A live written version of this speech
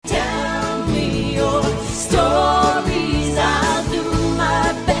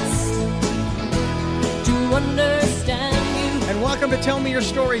Tell Me Your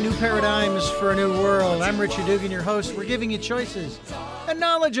Story, New Paradigms for a New World. I'm Richard Dugan, your host. We're giving you choices and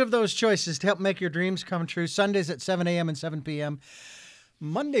knowledge of those choices to help make your dreams come true. Sundays at 7 a.m. and 7 p.m.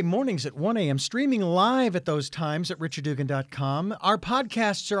 Monday mornings at 1 a.m. Streaming live at those times at richarddugan.com. Our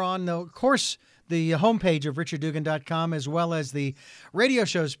podcasts are on, of course, the homepage of richarddugan.com, as well as the radio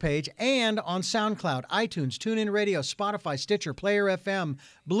shows page, and on SoundCloud, iTunes, TuneIn Radio, Spotify, Stitcher, Player FM,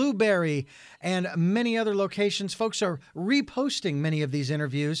 Blueberry, and many other locations. Folks are reposting many of these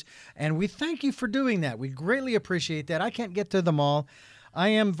interviews, and we thank you for doing that. We greatly appreciate that. I can't get to them all. I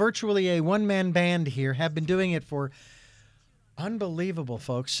am virtually a one-man band here, have been doing it for unbelievable,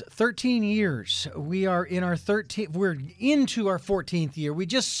 folks. 13 years. We are in our 13th, we're into our 14th year. We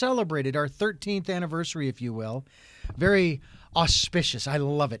just celebrated our 13th anniversary, if you will. Very auspicious. I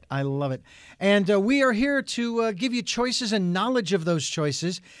love it. I love it. And we are here to give you choices and knowledge of those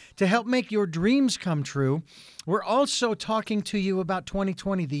choices to help make your dreams come true. We're also talking to you about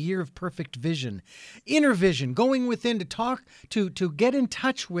 2020, the year of perfect vision, inner vision, going within to talk, to get in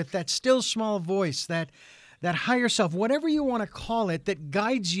touch with that still small voice, that higher self, whatever you want to call it, that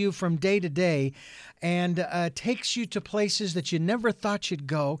guides you from day to day and takes you to places that you never thought you'd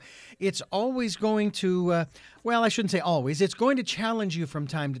go. It's always going to, well, I shouldn't say always. It's going to challenge you from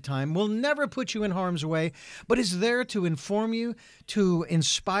time to time. Will never put you in harm's way, but is there to inform you, to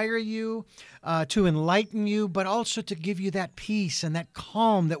inspire you, to enlighten you, but also to give you that peace and that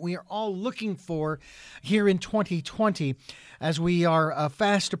calm that we are all looking for here in 2020 as we are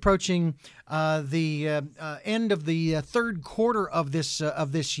fast approaching the end of the third quarter of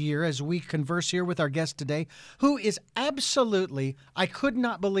this year, as we converse here with our guest today, who is absolutely, I could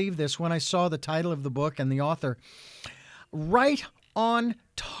not believe this when I saw the title of the book and the author, right on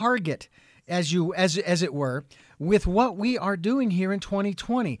target, as it were, with what we are doing here in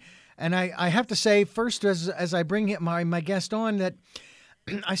 2020. And I have to say, first, as I bring my guest on, that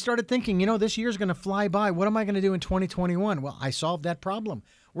I started thinking, this year's going to fly by. What am I going to do in 2021? Well, I solved that problem.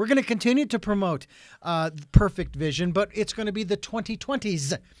 We're going to continue to promote perfect vision, but it's going to be the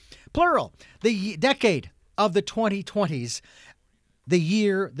 2020s, plural, the decade of the 2020s,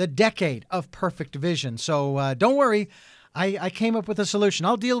 the decade of perfect vision. So don't worry, I came up with a solution.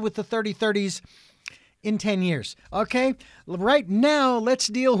 I'll deal with the 3030s in 10 years. Okay? Right now, let's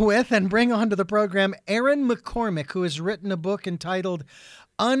deal with and bring onto the program Aaron McCormick, who has written a book entitled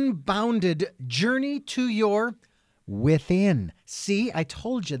Unbounded: Journey to Your Within. See, I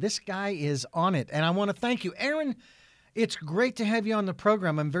told you, this guy is on it, and I want to thank you. Aaron, it's great to have you on the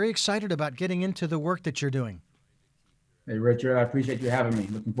program. I'm very excited about getting into the work that you're doing. Hey, Richard, I appreciate you having me.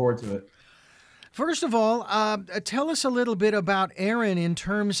 Looking forward to it. First of all, tell us a little bit about Aaron in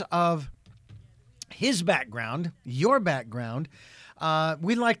terms of his background, your background.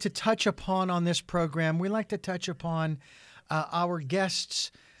 We like to touch upon on this program, we like to touch upon our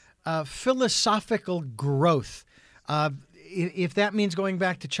guests' philosophical growth. If that means going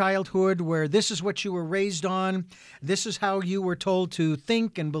back to childhood, where this is what you were raised on, this is how you were told to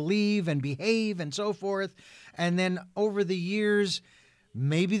think and believe and behave and so forth. And then over the years,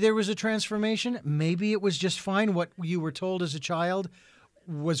 maybe there was a transformation. Maybe it was just fine. What you were told as a child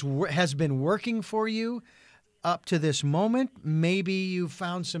has been working for you up to this moment. Maybe you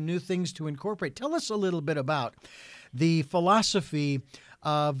found some new things to incorporate. Tell us a little bit about the philosophy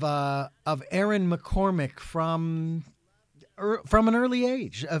of Aaron McCormick from an early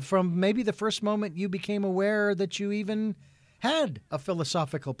age, from maybe the first moment you became aware that you even had a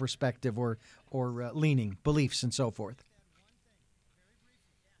philosophical perspective or leaning, beliefs, and so forth.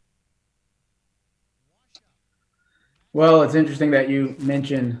 Well, it's interesting that you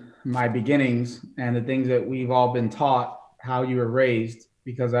mention my beginnings and the things that we've all been taught, how you were raised,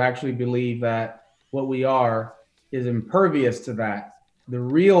 because I actually believe that what we are is impervious to that. The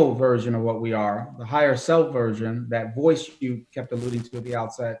real version of what we are, the higher self version, that voice you kept alluding to at the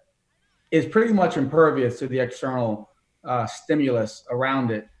outset, is pretty much impervious to the external stimulus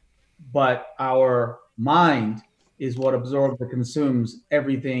around it. But our mind is what absorbs and consumes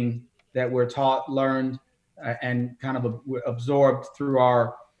everything that we're taught, learned, and kind of absorbed through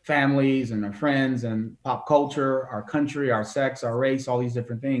our families and our friends and pop culture, our country, our sex, our race, all these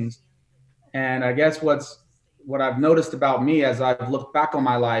different things. And I guess what I've noticed about me as I've looked back on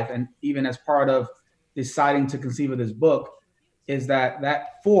my life, and even as part of deciding to conceive of this book, is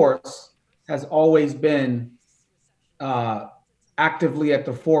that force has always been actively at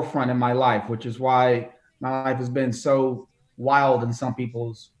the forefront in my life, which is why my life has been so wild in some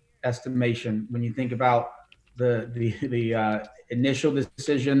people's estimation. When you think about the initial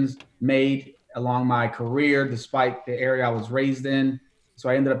decisions made along my career, despite the area I was raised in. So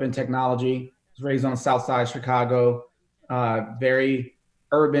I ended up in technology. I was raised on the south side of Chicago. very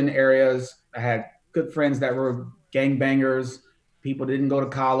urban areas. I had good friends that were gangbangers. People didn't go to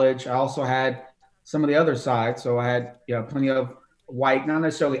college. I also had some of the other side. So I had plenty of white, not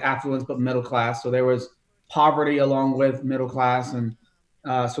necessarily affluence, but middle class. So there was poverty along with middle class, and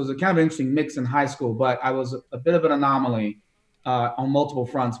so it was a kind of interesting mix in high school. But I was a bit of an anomaly on multiple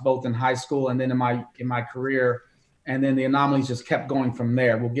fronts, both in high school and then in my career. And then the anomalies just kept going from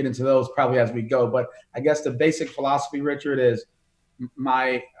there. We'll get into those probably as we go. But I guess the basic philosophy, Richard, is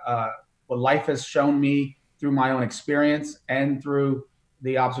my what life has shown me through my own experience and through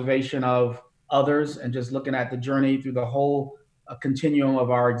the observation of others, and just looking at the journey through the whole continuum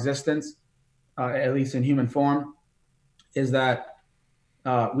of our existence, at least in human form, is that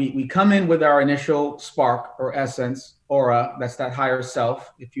we come in with our initial spark or essence, aura, that's that higher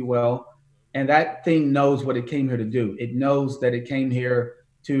self, if you will. And that thing knows what it came here to do. It knows that it came here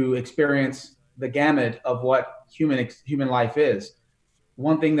to experience the gamut of what human life is.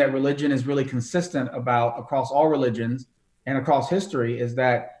 One thing that religion is really consistent about across all religions and across history is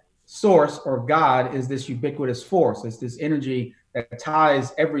that source or God is this ubiquitous force. It's this energy that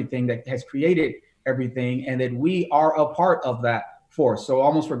ties everything, that has created everything, and that we are a part of that force. So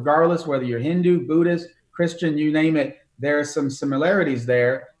almost regardless whether you're Hindu, Buddhist, Christian, you name it, there are some similarities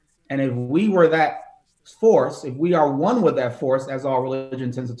there. And if we were that force, if we are one with that force, as all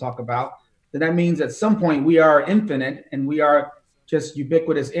religion tends to talk about, then that means at some point we are infinite and we are just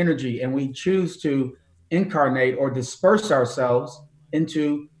ubiquitous energy, and we choose to incarnate or disperse ourselves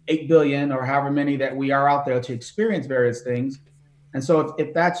into 8 billion or however many that we are out there to experience various things. And so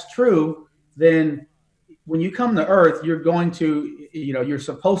if that's true, then when you come to earth, you're going to, you're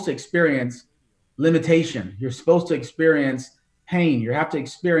supposed to experience limitation. You're supposed to experience pain. You have to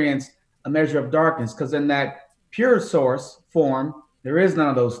experience a measure of darkness, because in that pure source form, there is none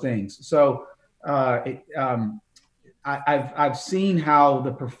of those things. So I've seen how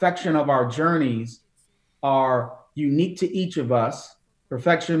the perfection of our journeys are unique to each of us.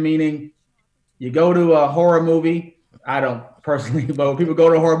 Perfection meaning you go to a horror movie. I don't personally, but when people go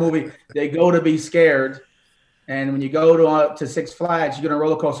to a horror movie, they go to be scared. And when you go to Six Flags, you get on a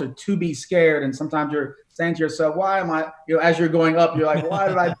roller coaster to be scared. And sometimes you're saying to yourself, why am I, as you're going up, you're like, why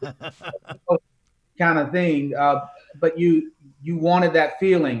did I kind of thing. But you wanted that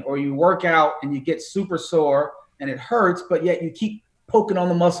feeling, or you work out and you get super sore and it hurts, but yet you keep poking on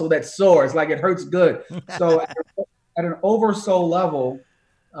the muscle that's sore. It's like it hurts good. So at an oversoul level,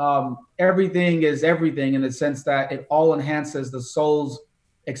 everything is everything, in the sense that it all enhances the soul's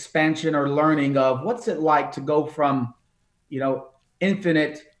expansion or learning of what's it like to go from,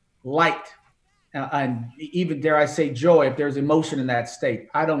 infinite light and even, dare I say, joy, if there's emotion in that state.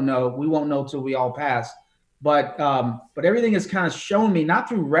 I don't know. We won't know till we all pass. But everything is kind of shown me, not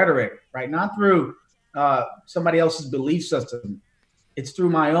through rhetoric, right? Not through somebody else's belief system. It's through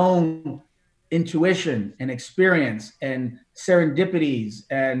my own intuition and experience and serendipities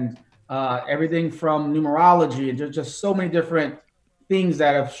and everything from numerology, and just so many different things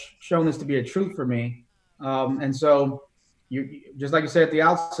that have shown this to be a truth for me. And so, you just like you said at the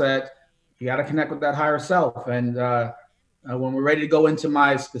outset, you got to connect with that higher self. And when we're ready to go into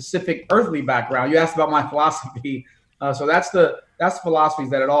my specific earthly background, you asked about my philosophy. So that's philosophies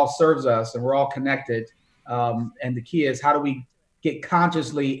that it all serves us, and we're all connected. And the key is, how do we get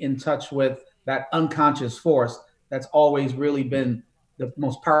consciously in touch with that unconscious force that's always really been the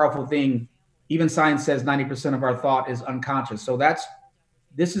most powerful thing. Even science says 90% of our thought is unconscious. So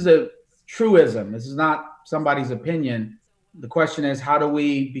this is a truism. This is not somebody's opinion. The question is, how do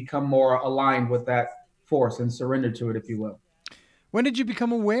we become more aligned with that force and surrender to it, if you will? When did you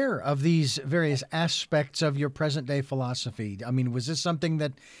become aware of these various aspects of your present day philosophy? I mean, was this something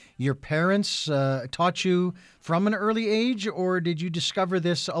that your parents taught you from an early age, or did you discover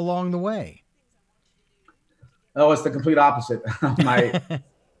this along the way? Oh, it's the complete opposite. My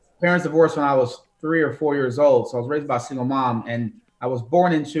parents divorced when I was 3 or 4 years old. So I was raised by a single mom, and I was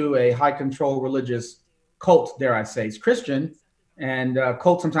born into a high control religious cult, dare I say. It's Christian, and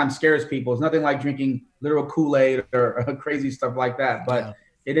cult sometimes scares people. It's nothing like drinking literal Kool-Aid or crazy stuff like that. But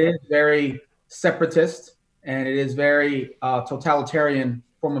It is very separatist, and it is very totalitarian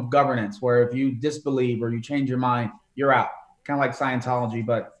form of governance, where if you disbelieve or you change your mind, you're out. Kind of like Scientology,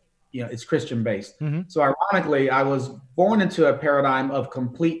 but it's Christian based. Mm-hmm. So ironically, I was born into a paradigm of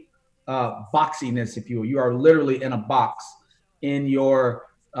complete boxiness, if you will. You are literally in a box in your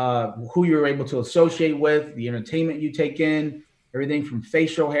who you're able to associate with, the entertainment you take in, everything from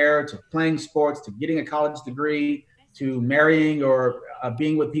facial hair to playing sports to getting a college degree to marrying or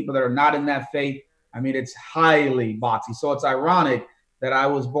being with people that are not in that faith. I mean, it's highly boxy. So it's ironic that I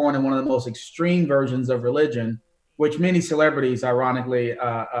was born in one of the most extreme versions of religion, which many celebrities, ironically,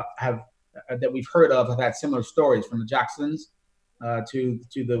 have that we've heard of have had similar stories, from the Jacksons to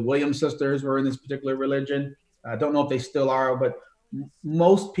the Williams sisters were in this particular religion. I don't know if they still are, but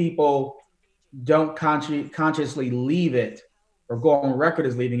most people don't consciously leave it or go on record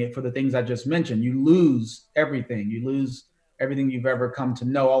as leaving it for the things I just mentioned. You lose everything. You lose everything you've ever come to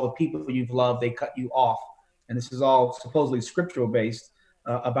know. All the people you've loved, they cut you off. And this is all supposedly scriptural based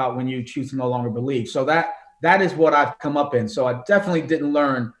about when you choose to no longer believe. So that is what I've come up in. So I definitely didn't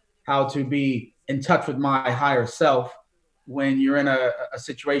learn how to be in touch with my higher self when you're in a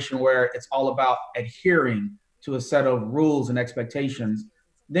situation where it's all about adhering to a set of rules and expectations.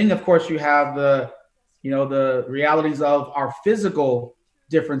 Then, of course, you have the realities of our physical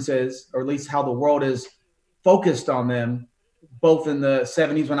differences, or at least how the world is focused on them, both in the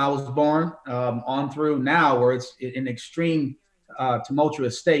 70s when I was born on through now, where it's in extreme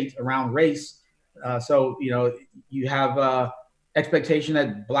tumultuous state around race. So, you have expectation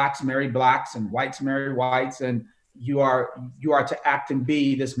that blacks marry blacks and whites marry whites, and you are to act and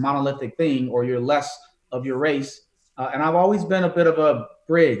be this monolithic thing, or you're less of your race. And I've always been a bit of a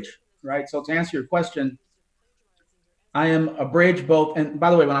bridge, right? So to answer your question, I am a bridge both. And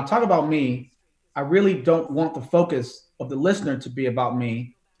by the way, when I talk about me, I really don't want the focus of the listener to be about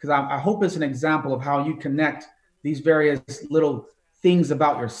me, because I hope it's an example of how you connect these various little things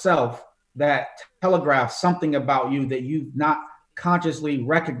about yourself that telegraph something about you that you've not consciously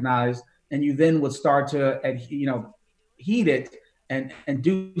recognized, and you then would start to heed it and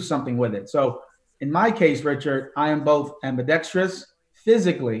do something with it. So in my case, Richard, I am both ambidextrous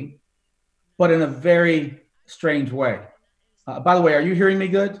physically, but in a very strange way. By the way, are you hearing me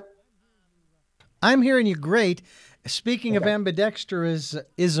good? I'm hearing you great. Speaking of Okay.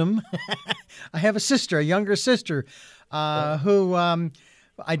 ambidextroism, I have a younger sister, who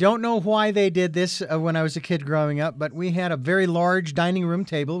I don't know why they did this when I was a kid growing up, but we had a very large dining room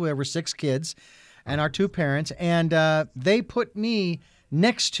table. There were 6 kids and our 2 parents, and they put me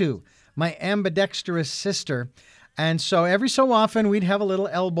next to my ambidextrous sister. And so every so often we'd have a little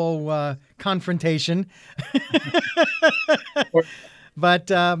elbow confrontation.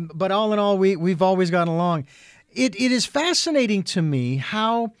 But all in all, we've always gotten along. It is fascinating to me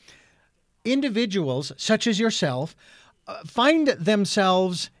how individuals such as yourself find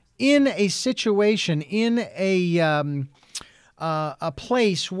themselves in a situation, in a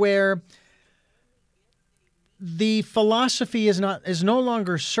place where the philosophy is no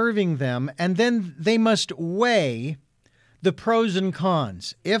longer serving them, and then they must weigh the pros and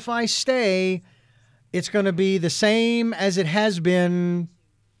cons. If I stay, it's going to be the same as it has been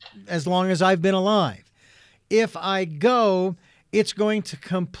as long as I've been alive. If I go, it's going to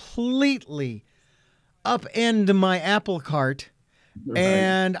completely upend my apple cart, Right.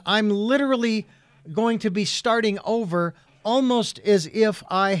 and I'm literally going to be starting over, almost as if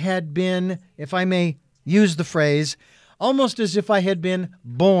I had been, if I may use the phrase, almost as if I had been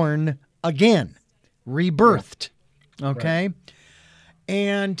born again, rebirthed. Okay? Right.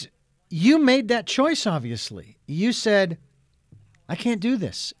 And you made that choice, obviously. You said, I can't do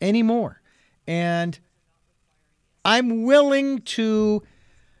this anymore. And I'm willing to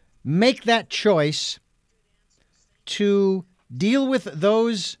make that choice to deal with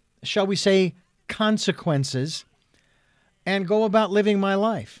those, shall we say, consequences, and go about living my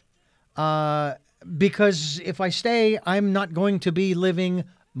life. Because if I stay, I'm not going to be living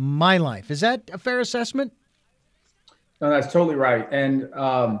my life. Is that a fair assessment? No, that's totally right. And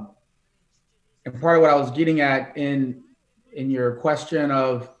part of what I was getting at in your question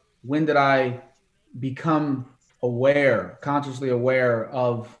of when did I become consciously aware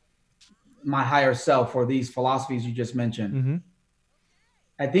of my higher self, or these philosophies you just mentioned. Mm-hmm.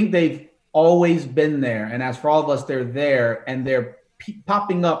 I think they've always been there. And as for all of us, they're there, and they're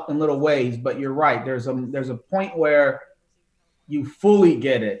popping up in little ways. But you're right. There's a point where you fully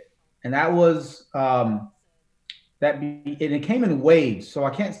get it. And that was, and it came in waves. So I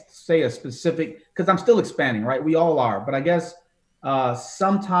can't say a specific, because I'm still expanding, right? We all are. But I guess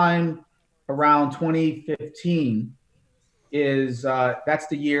sometime around 2015 is that's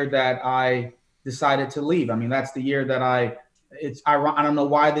the year that I decided to leave. I mean, that's the year that I don't know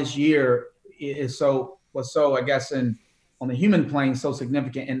why this year was so, I guess, on the human plane, so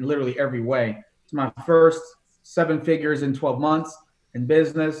significant in literally every way. It's my first 7 figures in 12 months in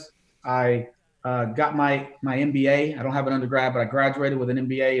business. I got my MBA. I don't have an undergrad, but I graduated with an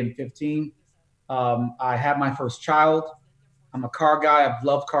MBA in 15. I had my first child. I'm a car guy. I've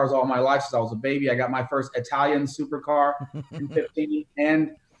loved cars all my life since I was a baby. I got my first Italian supercar in 15,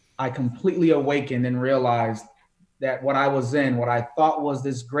 and I completely awakened and realized that what I was in, what I thought was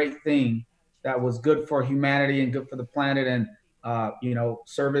this great thing, that was good for humanity and good for the planet, and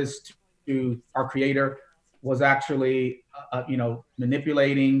service to our Creator, was actually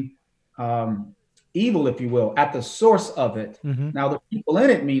manipulating evil, if you will, at the source of it. Mm-hmm. Now, the people in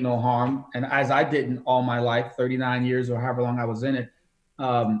it mean no harm, and as I didn't all my life, 39 years or however long I was in it,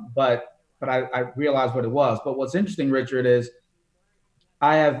 but I realized what it was. But what's interesting, Richard, is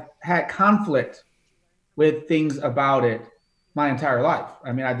I have had conflict with things about it my entire life.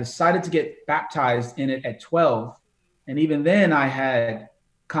 I mean, I decided to get baptized in it at 12. And even then, I had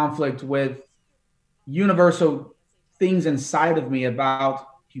conflict with universal things inside of me about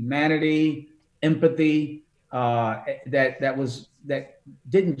humanity, empathy, that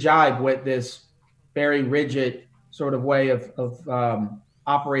didn't jive with this very rigid sort of way of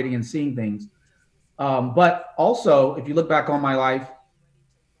operating and seeing things. But also, if you look back on my life,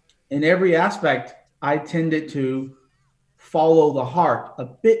 in every aspect, I tended to follow the heart a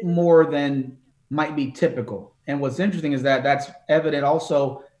bit more than might be typical. And what's interesting is that that's evident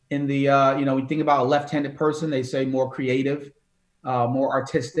also in the, we think about a left-handed person, they say more creative, more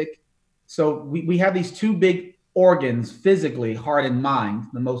artistic. So we have these two big organs physically, heart and mind,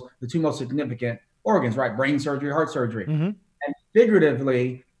 the two most significant organs, right? Brain surgery, heart surgery. Mm-hmm. And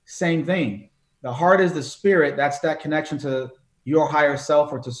figuratively, same thing. The heart is the spirit. That's that connection to your higher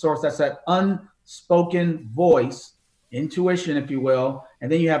self or to source. That's that unspoken voice, intuition, if you will.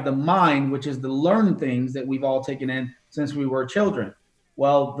 And then you have the mind, which is the learned things that we've all taken in since we were children.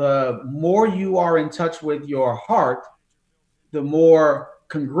 Well, the more you are in touch with your heart, the more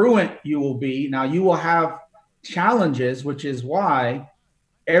congruent you will be. Now, you will have challenges, which is why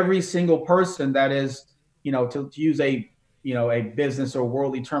every single person that is, to use a business or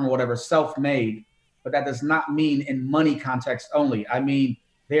worldly term or whatever, self-made, but that does not mean in money context only. I mean,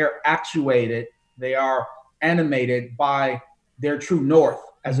 they're actuated, they are animated by their true north,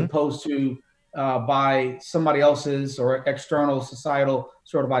 as opposed to by somebody else's or external societal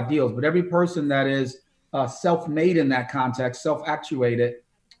sort of ideals. But every person that is self-made in that context, self-actuated,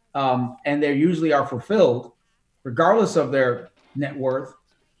 and they usually are fulfilled, regardless of their net worth,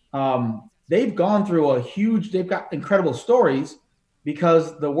 they've gone through they've got incredible stories,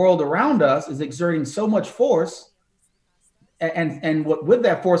 because the world around us is exerting so much force, and with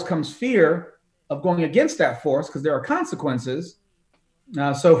that force comes fear of going against that force, because there are consequences.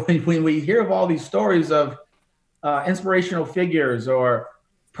 So when we hear of all these stories of inspirational figures or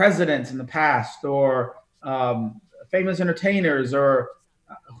presidents in the past, or famous entertainers, or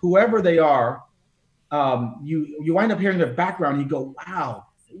whoever they are, you wind up hearing their background and you go, wow,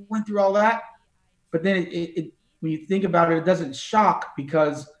 they went through all that. But then when you think about it, it doesn't shock,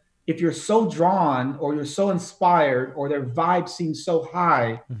 because if you're so drawn or you're so inspired or their vibe seems so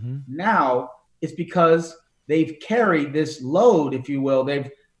high, now it's because they've carried this load, if you will.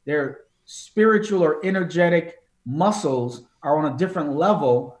 Their spiritual or energetic muscles are on a different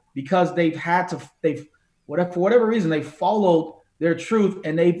level, because for whatever reason, they followed their truth,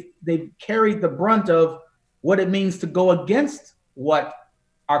 and they've carried the brunt of what it means to go against what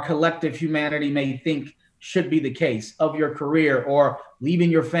our collective humanity may think should be the case of your career or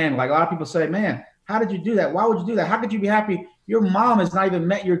leaving your family. Like a lot of people say, man, how did you do that? Why would you do that? How could you be happy? Your mom has not even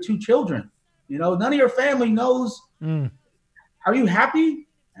met your two children. None of your family knows. Are you happy?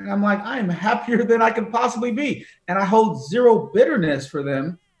 And I'm like, I am happier than I could possibly be. And I hold zero bitterness for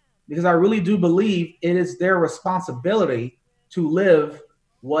them, because I really do believe it is their responsibility to live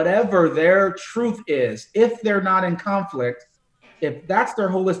whatever their truth is. If they're not in conflict, if that's their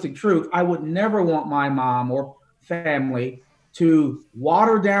holistic truth, I would never want my mom or family to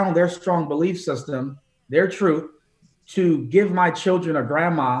water down their strong belief system, their truth, to give my children a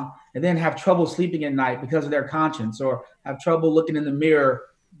grandma and then have trouble sleeping at night because of their conscience, or have trouble looking in the mirror.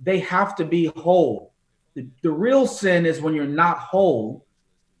 They have to be whole. The real sin is when you're not whole.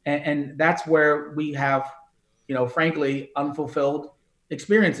 And that's where we have, frankly, unfulfilled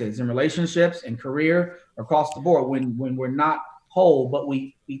experiences in relationships and career across the board, when we're not whole, but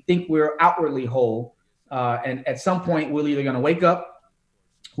we think we're outwardly whole. And at some point, we're either going to wake up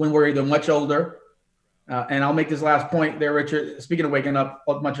when we're either much older. And I'll make this last point there, Richard. Speaking of waking up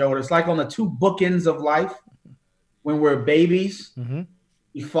much older, it's like on the two bookends of life. When we're babies,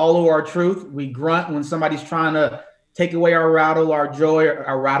 we follow our truth. We grunt when somebody's trying to take away our rattle, our joy,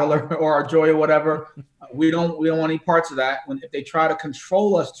 our rattler, or our joy, or whatever. We don't want any parts of that. If they try to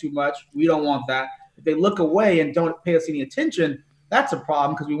control us too much, we don't want that. If they look away and don't pay us any attention, that's a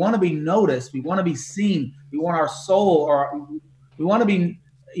problem, because we want to be noticed. We want to be seen. We want our soul, or we want to be,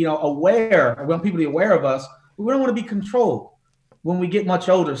 aware. We want people to be aware of us. But we don't want to be controlled. When we get much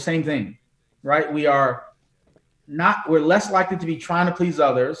older, same thing, right? We're less likely to be trying to please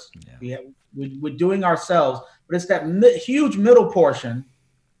others. Yeah. We're doing ourselves, but it's that huge middle portion,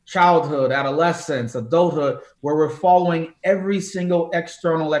 childhood, adolescence, adulthood, where we're following every single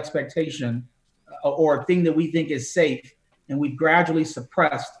external expectation or thing that we think is safe. And we've gradually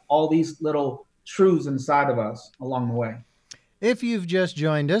suppressed all these little truths inside of us along the way. If you've just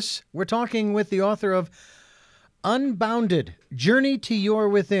joined us, we're talking with the author of Unbounded, Journey to Your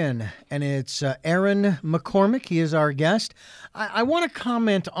Within, and it's Aaron McCormick. He is our guest. I want to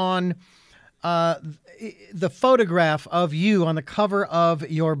comment on the photograph of you on the cover of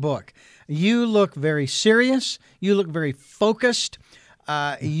your book. You look very serious. You look very focused.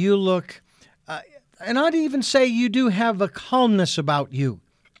 You look, and I'd even say you do have a calmness about you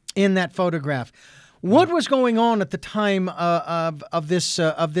in that photograph. What was going on at the time of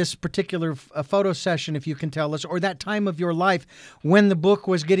this particular photo session, if you can tell us, or that time of your life when the book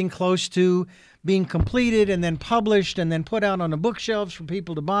was getting close to being completed and then published and then put out on the bookshelves for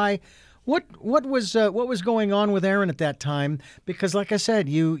people to buy? What was going on with Aaron at that time? Because, like I said,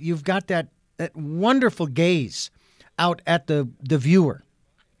 you've got that wonderful gaze out at the viewer.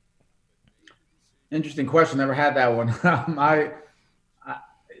 Interesting question. Never had that one.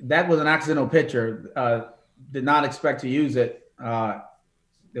 That was an accidental picture. Did not expect to use it.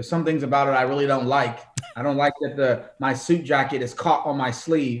 There's some things about it I really don't like. I don't like that my suit jacket is caught on my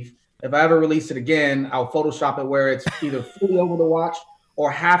sleeve. If I ever release it again, I'll Photoshop it where it's either fully over the watch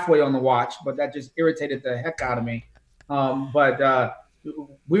or halfway on the watch. But that just irritated the heck out of me. But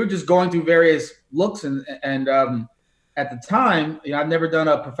we were just going through various looks, and at the time, I've never done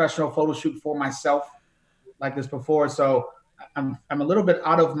a professional photo shoot for myself like this before, so I'm a little bit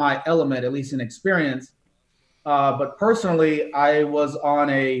out of my element, at least in experience. But personally, I was on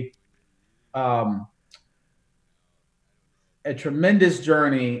a tremendous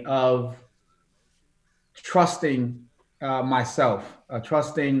journey of trusting myself,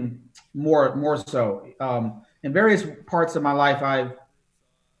 trusting more so. In various parts of my life, I've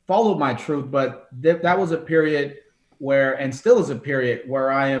followed my truth, but that was a period where, and still is a period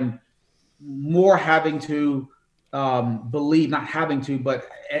where I am more having to believe, not having to,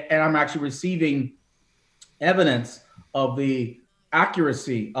 and I'm actually receiving evidence of the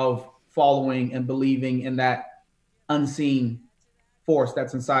accuracy of following and believing in that unseen force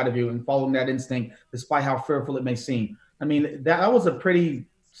that's inside of you and following that instinct, despite how fearful it may seem. I mean, that was a pretty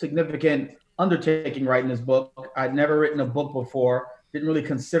significant undertaking writing this book. I'd never written a book before, didn't really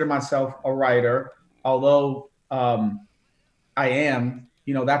consider myself a writer, although I am.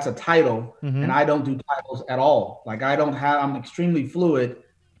 That's a title, and I don't do titles at all. Like I'm extremely fluid.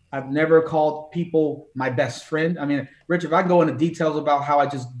 I've never called people my best friend. I mean, Rich, if I go into details about how I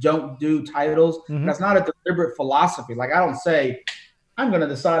just don't do titles, that's not a deliberate philosophy. Like I don't say, I'm going to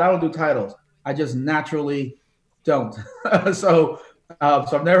decide I don't do titles. I just naturally don't. So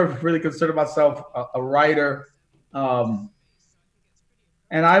I've never really considered myself a writer. And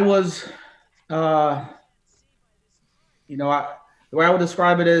I was, the way I would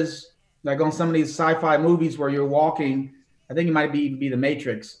describe it is like on some of these sci-fi movies where you're walking, I think it might be The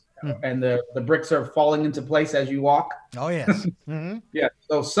Matrix, and the bricks are falling into place as you walk. Oh, yes. Yeah.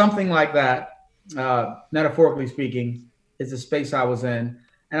 So something like that, metaphorically speaking, is the space I was in.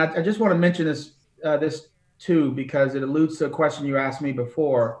 And I just want to mention this too, because it alludes to a question you asked me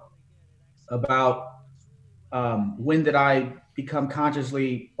before about when did I become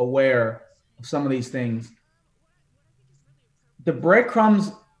consciously aware of some of these things. The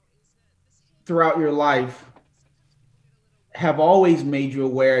breadcrumbs throughout your life have always made you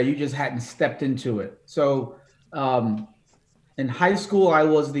aware. You just hadn't stepped into it. So in high school, I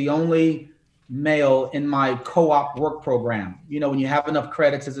was the only male in my co-op work program. When you have enough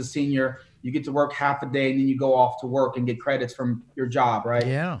credits as a senior, you get to work half a day and then you go off to work and get credits from your job, right?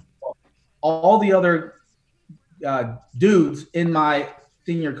 Yeah. All the other dudes in my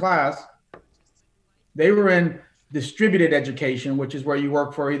senior class, they were in distributed education, which is where you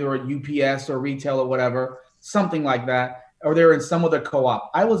work for either a UPS or retail or whatever, something like that, or they're in some other co-op.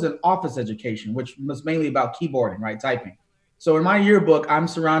 I was in office education, which was mainly about keyboarding, right, typing. So in my yearbook, I'm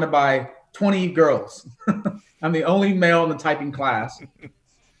surrounded by 20 girls. I'm the only male in the typing class,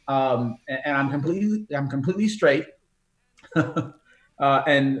 and I'm completely straight,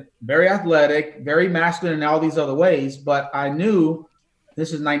 and very athletic, very masculine in all these other ways. But I knew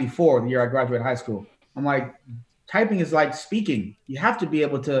this is '94, the year I graduated high school. I'm like, typing is like speaking. You have to be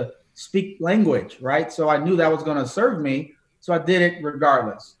able to speak language, right? So I knew that was going to serve me. So I did it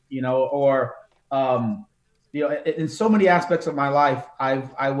regardless, in so many aspects of my life,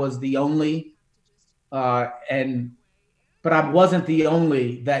 I was the only, but I wasn't the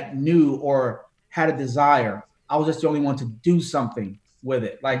only that knew or had a desire. I was just the only one to do something with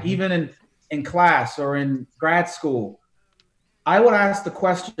it. Like even in class or in grad school, I would ask the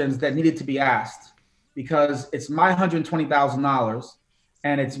questions that needed to be asked because it's my $120,000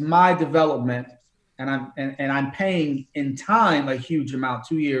 and it's my development, and I'm paying in time a huge amount,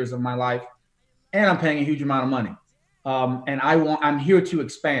 2 years of my life, and I'm paying a huge amount of money. And I'm here to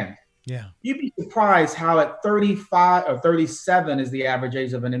expand. Yeah. You'd be surprised how at 35 or 37 is the average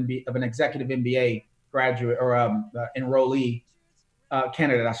age of an executive MBA graduate or enrollee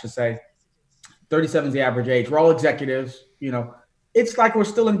candidate, I should say. 37 is the average age. We're all executives, It's like we're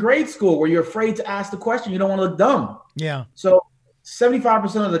still in grade school where you're afraid to ask the question. You don't want to look dumb. Yeah. So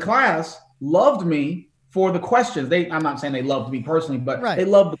 75% of the class loved me for the questions. I'm not saying they loved me personally, but They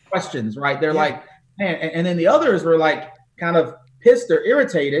loved the questions, right? They're like, man. And then the others were like kind of pissed or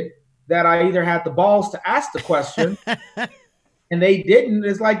irritated that I either had the balls to ask the question and they didn't.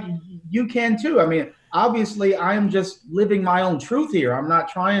 It's like, you can too. I mean, obviously I am just living my own truth here. I'm not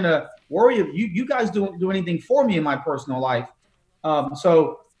trying to worry if you guys don't do anything for me in my personal life.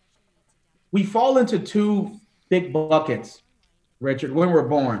 So we fall into two big buckets, Richard, when we're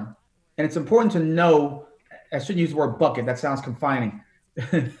born. And it's important to know, I shouldn't use the word bucket. That sounds confining.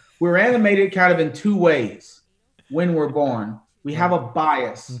 We're animated kind of in two ways when we're born. We have a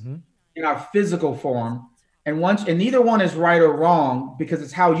bias in our physical form. And neither one is right or wrong because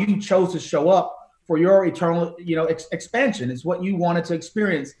it's how you chose to show up for your eternal, expansion. It's what you wanted to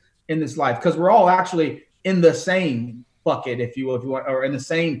experience in this life, because we're all actually in the same bucket, if you want, or in the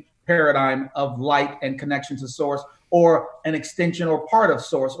same paradigm of light and connection to source, or an extension or part of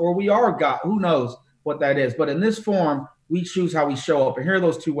source, or we are God. Who knows what that is? But in this form, we choose how we show up. And here are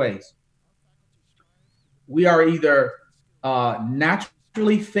those two ways. We are either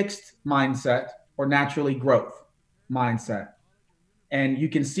naturally fixed mindset or naturally growth mindset. And you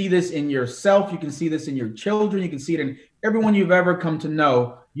can see this in yourself. You can see this in your children. You can see it in everyone you've ever come to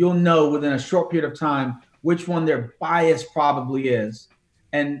know. You'll know within a short period of time which one their bias probably is.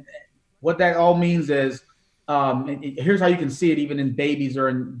 And what that all means is, here's how you can see it even in babies or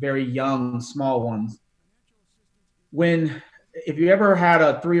in very young, small ones. If you ever had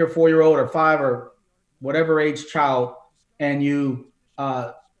a 3 or 4 year old or 5 or whatever age child, and you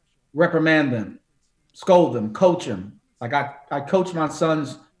reprimand them, scold them, coach them. Like I coached my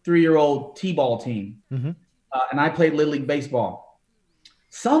son's 3-year-old T-ball team, and I played Little League baseball.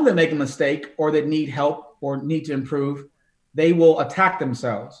 Some that make a mistake or that need help or need to improve, they will attack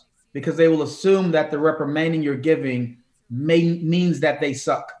themselves because they will assume that the reprimanding you're giving means that they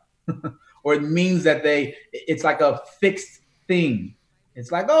suck, or it means that it's like a fixed thing.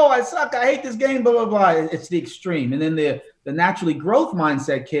 It's like, oh, I suck, I hate this game, blah, blah, blah. It's the extreme. And then the naturally growth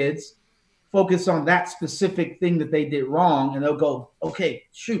mindset kids focus on that specific thing that they did wrong, and they'll go, okay,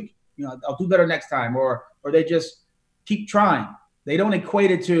 shoot, I'll do better next time, or they just keep trying. They don't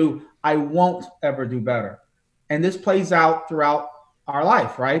equate it to I won't ever do better. And this plays out throughout our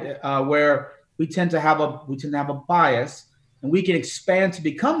life, right? Where we tend to have a bias, and we can expand to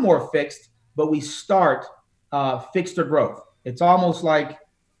become more fixed, but we start fixed or growth. It's almost like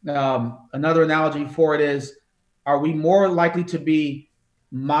another analogy for it is, are we more likely to be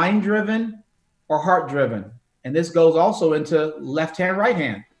mind-driven or heart-driven? And this goes also into left hand, right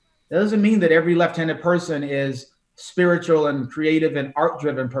hand. That doesn't mean that every left-handed person is spiritual and creative and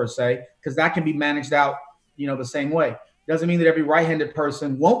art-driven per se, because that can be managed out, the same way. It doesn't mean that every right-handed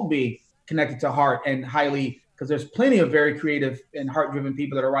person won't be connected to heart and highly, because there's plenty of very creative and heart-driven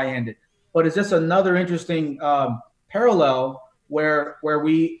people that are right-handed. But it's just another interesting parallel where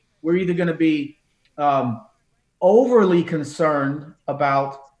we're either going to be overly concerned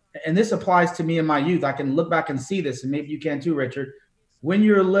about, and this applies to me in my youth. I can look back and see this, and maybe you can too, Richard. When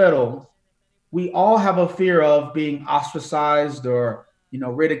you're little, we all have a fear of being ostracized or,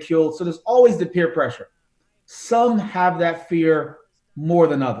 ridiculed. So there's always the peer pressure. Some have that fear more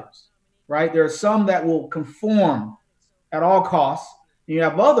than others, right? There are some that will conform at all costs. And you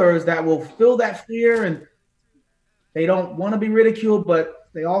have others that will feel that fear and they don't want to be ridiculed, but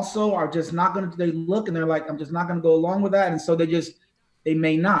they also are just not going to, they look and they're like, I'm just not going to go along with that. And so they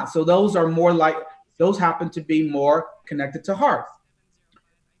may not. So those happen to be more connected to heart.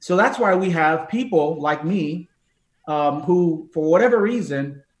 So that's why we have people like me who, for whatever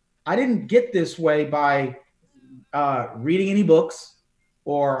reason, I didn't get this way by reading any books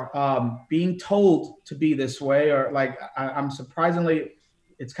or being told to be this way, or like I'm surprisingly,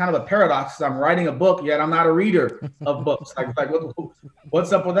 it's kind of a paradox. I'm writing a book, yet I'm not a reader of books. Like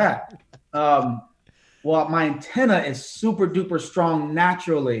what's up with that? Well, my antenna is super duper strong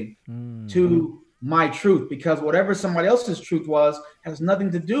naturally to my truth, because whatever somebody else's truth was has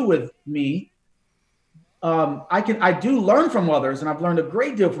nothing to do with me. I do learn from others, and I've learned a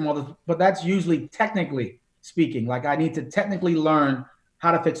great deal from others, but that's usually technically speaking. Like I need to technically learn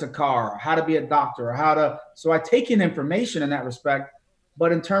how to fix a car, how to be a doctor, or so I take in information in that respect.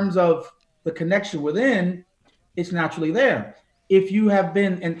 But in terms of the connection within, it's naturally there. If you have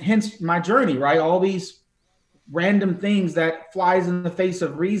been, and hence my journey, right? All these random things that flies in the face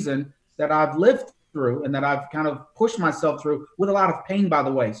of reason that I've lived through and that I've kind of pushed myself through with a lot of pain, by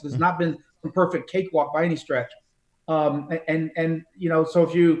the way. So there's not been a perfect cakewalk by any stretch. So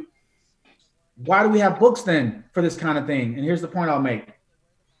why do we have books then for this kind of thing? And here's the point I'll make.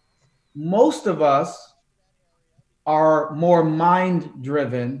 Most of us are more mind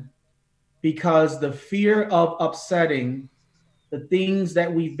driven because the fear of upsetting the things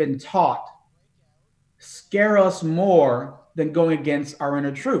that we've been taught scare us more than going against our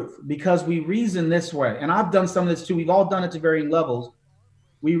inner truth, because we reason this way. And I've done some of this too. We've all done it to varying levels.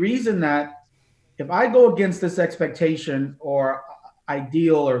 We reason that if I go against this expectation or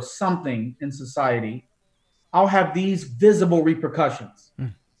ideal or something in society, I'll have these visible repercussions.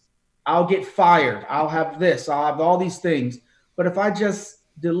 I'll get fired. I'll have this. I'll have all these things. But if I just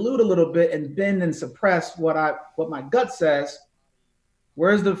dilute a little bit and bend and suppress what my gut says,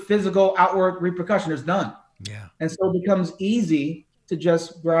 where's the physical outward repercussion? There's none. Yeah. And so it becomes easy to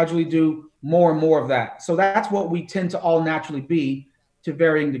just gradually do more and more of that. So that's what we tend to all naturally be to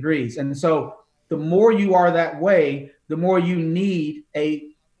varying degrees. And so the more you are that way, the more you need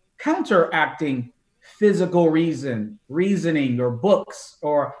a counteracting physical reasoning or books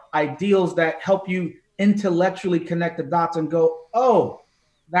or ideals that help you intellectually connect the dots and go, oh,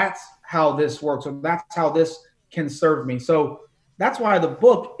 that's how this works, or that's how this can serve me. So that's why the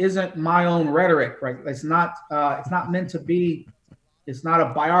book isn't my own rhetoric, right? It's not meant to be, it's not a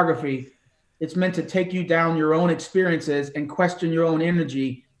biography. It's meant to take you down your own experiences and question your own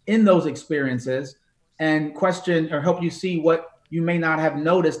energy in those experiences and question or help you see what you may not have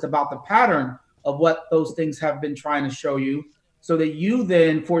noticed about the pattern of what those things have been trying to show you, so that you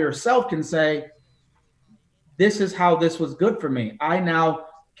then for yourself can say, this is how this was good for me. I now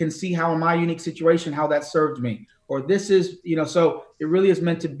can see how in my unique situation, how that served me. Or this is, so it really is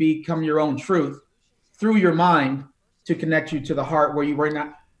meant to become your own truth through your mind to connect you to the heart where you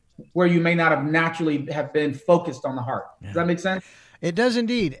may not have naturally have been focused on the heart. Yeah. Does that make sense? It does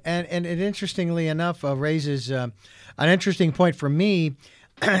indeed. And it interestingly enough raises an interesting point for me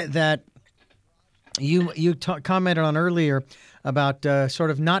that you commented on earlier about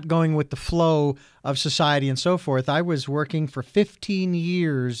sort of not going with the flow of society and so forth. I was working for 15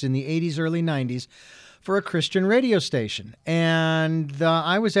 years in the 80s, early 90s for a Christian radio station. And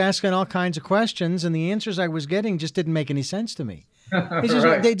I was asking all kinds of questions, and the answers I was getting just didn't make any sense to me.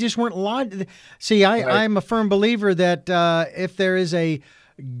 They just weren't logical. See, I'm a firm believer that if there is a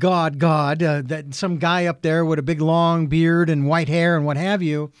God, that some guy up there with a big long beard and white hair and what have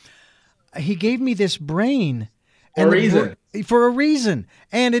you, he gave me this brain. For a reason.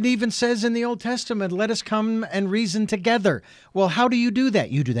 And it even says in the Old Testament, let us come and reason together. Well, how do you do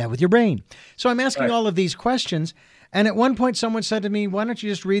that? You do that with your brain. So I'm asking all of these questions. And at one point, someone said to me, why don't you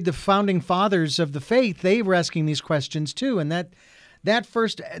just read the founding fathers of the faith? They were asking these questions too. And that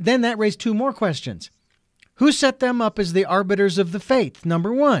raised two more questions. Who set them up as the arbiters of the faith?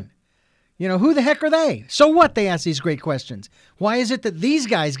 Number one. Who the heck are they? So what? They ask these great questions. Why is it that these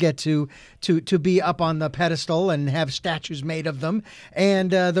guys get to be up on the pedestal and have statues made of them, and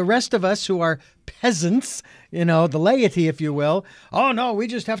the rest of us who are peasants, the laity, if you will, oh no, we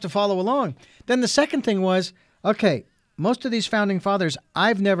just have to follow along. Then the second thing was, okay, most of these founding fathers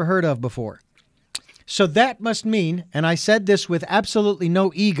I've never heard of before. So that must mean, and I said this with absolutely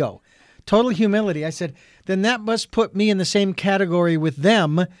no ego, total humility, I said, then that must put me in the same category with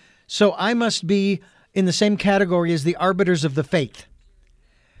them. So I must be in the same category as the arbiters of the faith,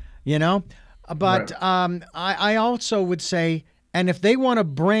 But right. I also would say, and if they want to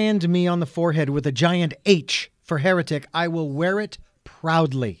brand me on the forehead with a giant H for heretic, I will wear it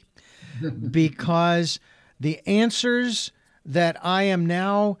proudly because the answers that I am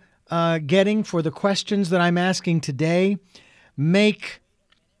now getting for the questions that I'm asking today make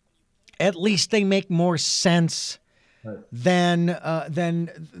more sense than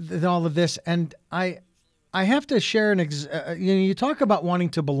all of this. And I have to share you talk about wanting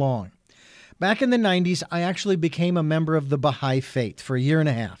to belong. Back in the 90s, I actually became a member of the Baha'i Faith for a year and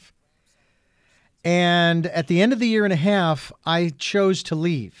a half. And at the end of the year and a half, I chose to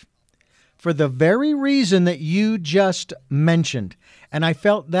leave for the very reason that you just mentioned. And I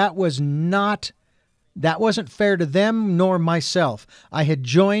felt that wasn't fair to them nor myself. I had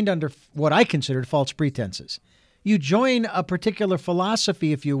joined under what I considered false pretenses. You join a particular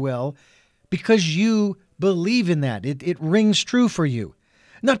philosophy, if you will, because you believe in that. It rings true for you.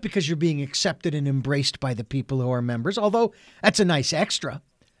 Not because you're being accepted and embraced by the people who are members, although that's a nice extra.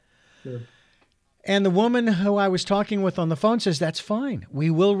 Sure. And the woman who I was talking with on the phone says, that's fine. We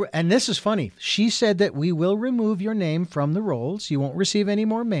will, and this is funny. She said that we will remove your name from the rolls. You won't receive any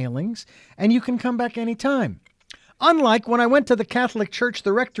more mailings, and you can come back anytime. Unlike when I went to the Catholic Church,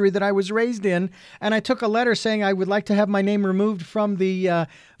 the rectory that I was raised in, and I took a letter saying I would like to have my name removed from the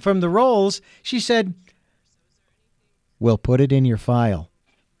rolls, she said, we'll put it in your file.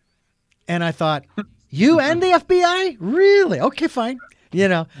 And I thought, you and the FBI? Really? Okay, fine.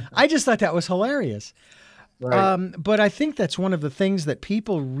 I just thought that was hilarious. Right. But I think that's one of the things that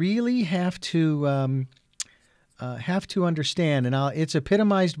people really have to understand. And it's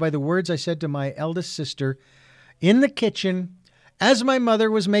epitomized by the words I said to my eldest sister in the kitchen as my mother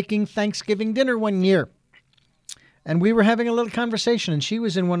was making Thanksgiving dinner one year. And we were having a little conversation, and she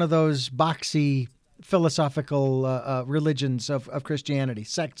was in one of those boxy philosophical religions of Christianity,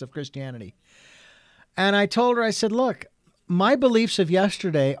 sects of Christianity. And I told her, I said, look, my beliefs of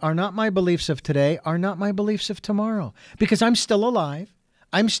yesterday are not my beliefs of today, are not my beliefs of tomorrow, because I'm still alive,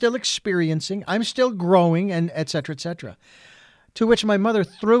 I'm still experiencing, I'm still growing, and et cetera, et cetera. To which my mother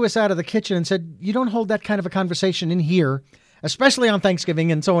threw us out of the kitchen and said, you don't hold that kind of a conversation in here, especially on Thanksgiving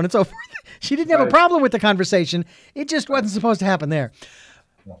and so on and so forth. She didn't have a problem with the conversation. It just wasn't supposed to happen there.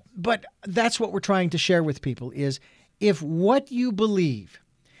 But that's what we're trying to share with people is if what you believe,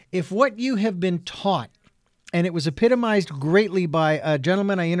 if what you have been taught, and it was epitomized greatly by a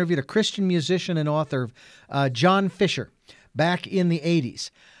gentleman I interviewed, a Christian musician and author, John Fisher, back in the 80s.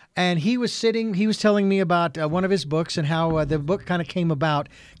 And he was telling me about one of his books and how the book kind of came about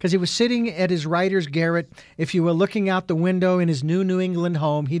because he was sitting at his writer's garret, if you will, looking out the window in his New England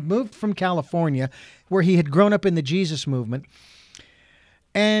home. He'd moved from California where he had grown up in the Jesus movement.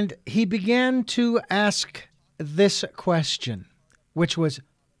 And he began to ask this question, which was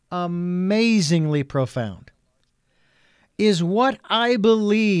amazingly profound. Is what I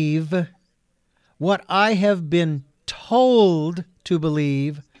believe, what I have been told to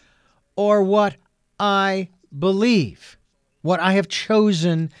believe, or what I believe, what I have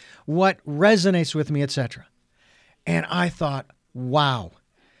chosen, what resonates with me, etc.? And I thought, wow,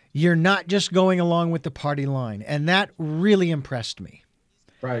 you're not just going along with the party line. And that really impressed me.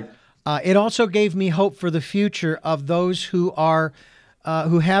 Right. It also gave me hope for the future of those who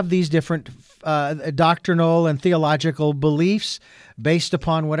have these different doctrinal and theological beliefs based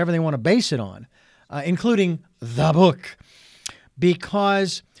upon whatever they want to base it on, including the book,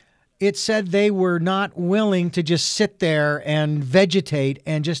 because it said they were not willing to just sit there and vegetate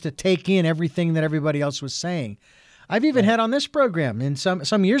and just to take in everything that everybody else was saying. I've even had on this program in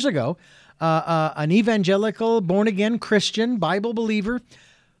some years ago an evangelical, born-again Christian, Bible believer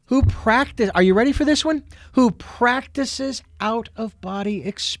who are you ready for this one? Who practices out-of-body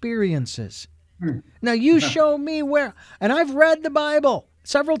experiences. Now, you show me where, and I've read the Bible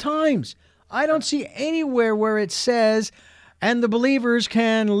several times. I don't see anywhere where it says, and the believers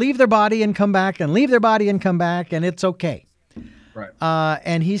can leave their body and come back, and leave their body and come back, and it's okay. Right.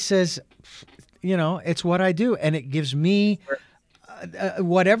 And he says, it's what I do, and it gives me,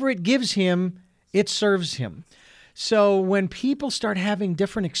 whatever it gives him, it serves him. So when people start having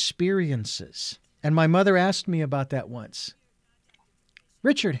different experiences, and my mother asked me about that once,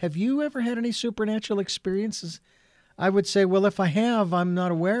 Richard, have you ever had any supernatural experiences? I would say, well, if I have, I'm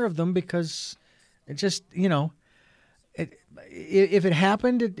not aware of them because it just, if it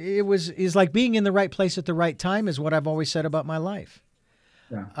happened, is like being in the right place at the right time is what I've always said about my life.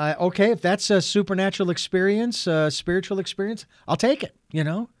 Yeah. Okay, if that's a supernatural experience, a spiritual experience, I'll take it,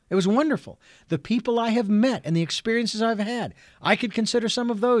 It was wonderful. The people I have met and the experiences I've had, I could consider some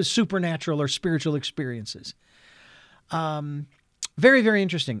of those supernatural or spiritual experiences. Very, very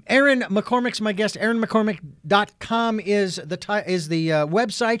interesting. Aaron McCormick's my guest. AaronMcCormick.com is the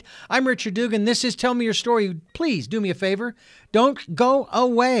website. I'm Richard Dugan. This is Tell Me Your Story. Please do me a favor. Don't go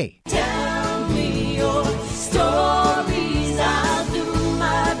away. Tell me your stories. I'll do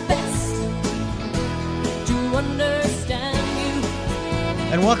my best to understand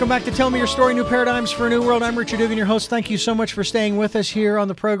you. And welcome back to Tell Me Your Story, New Paradigms for a New World. I'm Richard Dugan, your host. Thank you so much for staying with us here on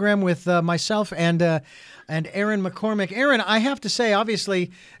the program with myself and Aaron McCormick. Aaron, I have to say,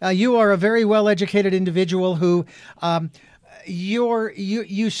 obviously, you are a very well-educated individual who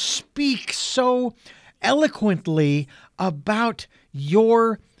you speak so eloquently about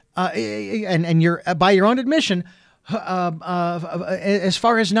your and your by your own admission, as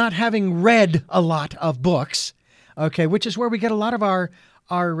far as not having read a lot of books, okay, which is where we get a lot of our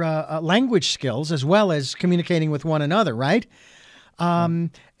language skills as well as communicating with one another, right?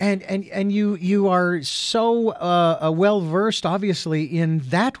 And you are so well versed, obviously, in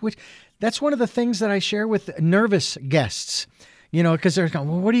that. Which that's one of the things that I share with nervous guests. Because they're going,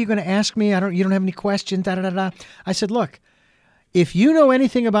 well, what are you going to ask me? You don't have any questions. Da da da da. I said, look, if you know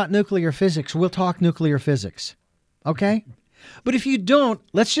anything about nuclear physics, we'll talk nuclear physics, okay? But if you don't,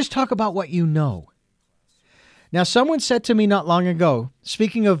 let's just talk about what you know. Now, someone said to me not long ago,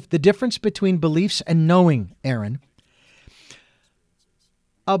 speaking of the difference between beliefs and knowing, Aaron,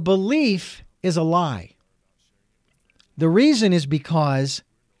 a belief is a lie. The reason is because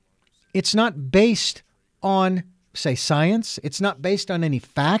it's not based on, say, science. It's not based on any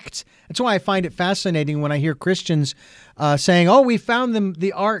facts. That's why I find it fascinating when I hear Christians saying, oh, we found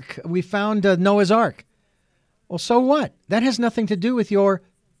the ark. We found Noah's Ark. Well, so what? That has nothing to do with your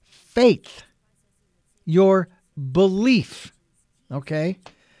faith, your belief, okay?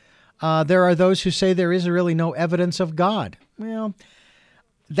 There are those who say there is really no evidence of God. Well,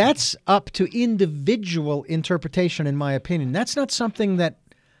 that's up to individual interpretation, in my opinion. That's not something that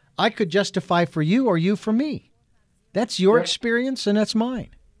I could justify for you or you for me. That's your experience and that's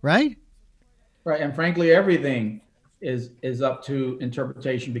mine, right? Right. And frankly, everything is up to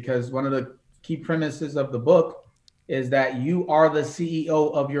interpretation, because one of the key premises of the book is that you are the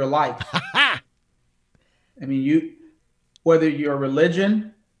CEO of your life. I mean, whether your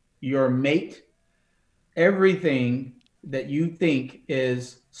religion, your mate, everything that you think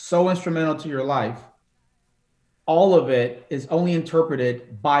is so instrumental to your life, all of it is only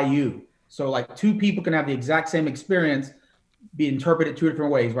interpreted by you. So like two people can have the exact same experience, be interpreted two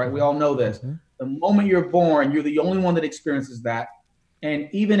different ways, right? We all know this. Mm-hmm. The moment you're born, you're the only one that experiences that. And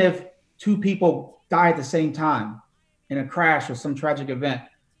even if two people die at the same time in a crash or some tragic event,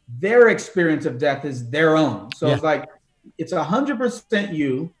 their experience of death is their own. So it's like, it's 100%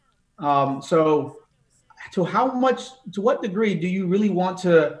 you. So to what degree do you really want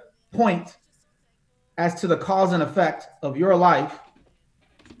to point as to the cause and effect of your life?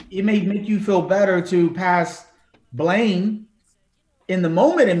 It may make you feel better to pass blame. In the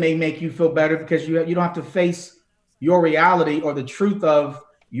moment, it may make you feel better because you don't have to face your reality or the truth of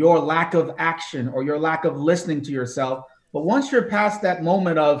your lack of action or your lack of listening to yourself. But once you're past that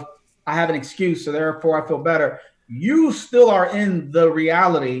moment of, I have an excuse, so therefore I feel better, you still are in the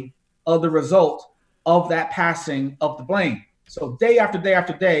reality of the result of that passing of the blame. So day after day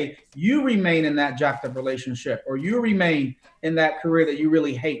after day, you remain in that jacked up relationship, or you remain in that career that you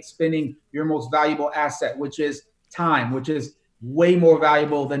really hate, spending your most valuable asset, which is time, which is way more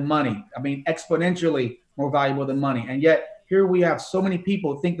valuable than money. I mean, exponentially more valuable than money. And yet here we have so many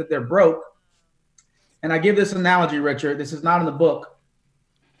people think that they're broke. And I give this analogy, Richard. This is not in the book.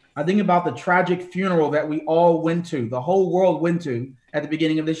 I think about the tragic funeral that we all went to, the whole world went to at the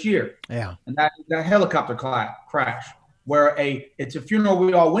beginning of this year. Yeah. And that helicopter crash, where it's a funeral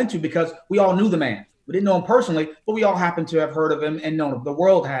we all went to because we all knew the man. We didn't know him personally, but we all happened to have heard of him and known him. The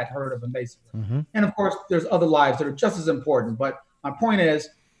world had heard of him, basically. Mm-hmm. And of course, there's other lives that are just as important. But my point is,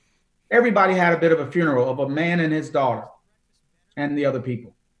 everybody had a bit of a funeral of a man and his daughter and the other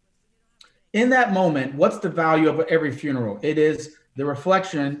people. In that moment, what's the value of every funeral? It is the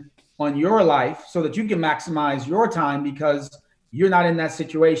reflection on your life so that you can maximize your time because you're not in that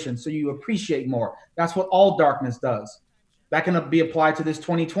situation. So you appreciate more. That's what all darkness does. That can be applied to this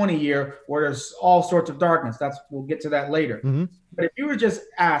 2020 year where there's all sorts of darkness. We'll get to that later. Mm-hmm. But if you were just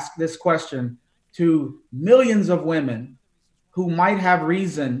ask this question to millions of women who might have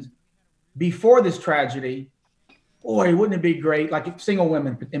reasoned before this tragedy, boy, wouldn't it be great? Like single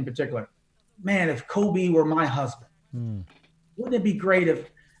women in particular, man, if Kobe were my husband, wouldn't it be great if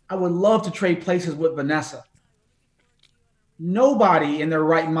I would love to trade places with Vanessa? Nobody in their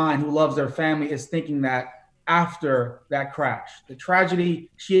right mind who loves their family is thinking that after that crash, the tragedy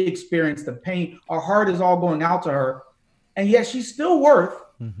she experienced, the pain, our heart is all going out to her. And yet she's still worth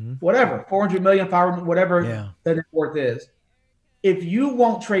whatever, 400 million, 500, whatever the net worth is. If you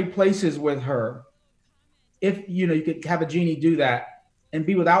won't trade places with her, if you could have a genie do that and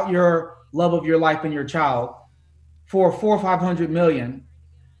be without your love of your life and your child for 400 or 500 million,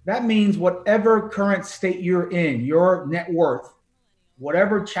 that means whatever current state you're in, your net worth,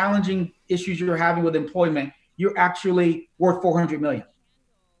 whatever challenging issues you're having with employment, you're actually worth 400 million,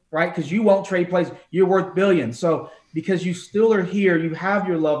 right? Because you won't trade places. You're worth billions. So because you still are here, you have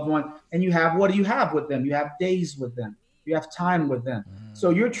your loved one, and you have, what do you have with them? You have days with them. You have time with them.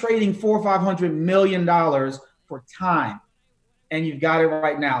 So you're trading $400 or $500 million for time, and you've got it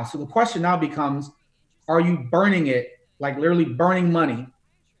right now. So the question now becomes, are you burning it, like literally burning money?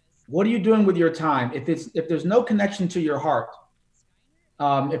 What are you doing with your time? If there's no connection to your heart,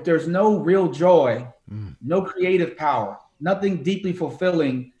 if there's no real joy, no creative power, nothing deeply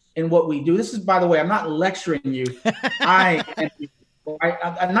fulfilling in what we do. This is, by the way, I'm not lecturing you. I'm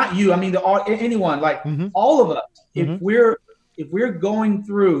not you. I mean, anyone, like all of us. If we're going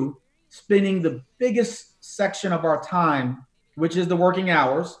through spending the biggest section of our time, which is the working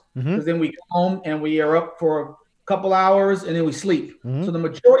hours, because then we go home and we are up for a couple hours and then we sleep. So the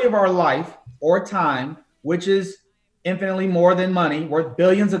majority of our life or time, which is infinitely more than money, worth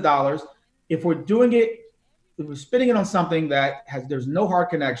billions of dollars, if we're doing it, if we're spending it on something that there's no hard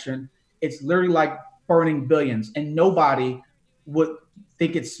connection, it's literally like burning billions, and nobody would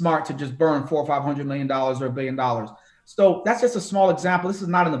think it's smart to just burn $400 or $500 million or $1 billion. So that's just a small example. This is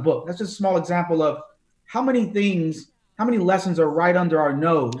not in the book. That's just a small example of how many lessons are right under our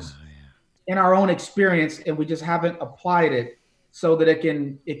nose in our own experience, and we just haven't applied it so that it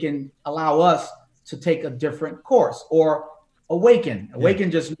can allow us to take a different course or awaken. Awaken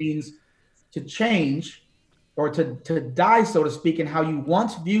just means to change or to die, so to speak, in how you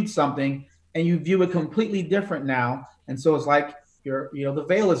once viewed something, and you view it completely different now. And so it's like the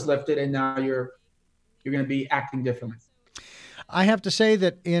veil is lifted, and now you're going to be acting differently. I have to say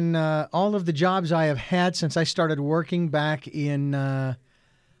that in all of the jobs I have had since I started working back in, I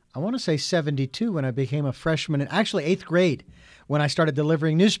want to say 72, when I became a freshman, and actually 8th grade, when I started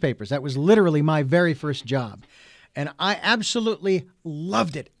delivering newspapers. That was literally my very first job. And I absolutely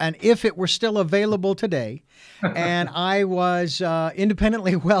loved it. And if it were still available today and I was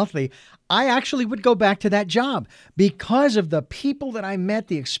independently wealthy, I actually would go back to that job because of the people that I met,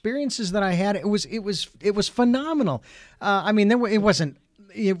 the experiences that I had. It was phenomenal. I mean, it wasn't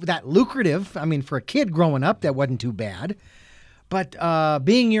that lucrative. I mean, for a kid growing up, that wasn't too bad. But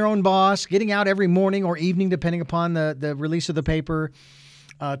being your own boss, getting out every morning or evening, depending upon the release of the paper,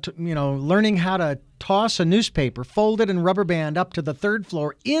 learning how to toss a newspaper, fold it and rubber band up to the 3rd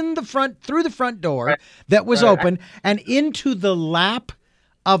floor through the front door that was open and into the lap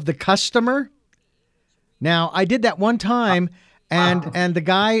of the customer. Now, I did that one time, and the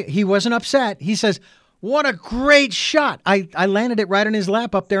guy, he wasn't upset. He says, "What a great shot." I landed it right on his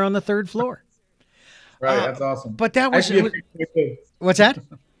lap up there on the 3rd floor. Right, that's awesome. But that was... What's that?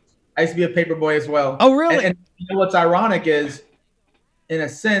 I used to be a paper boy as well. Oh, really? And what's ironic is, in a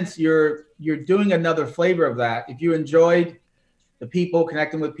sense, you're doing another flavor of that. If you enjoyed the people,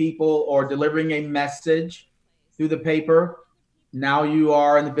 connecting with people, or delivering a message through the paper, now you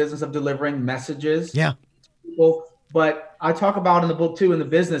are in the business of delivering messages. Yeah. To people. But I talk about in the book too, in the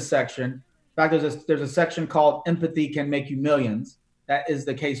business section. In fact, there's a section called "Empathy Can Make You Millions." That is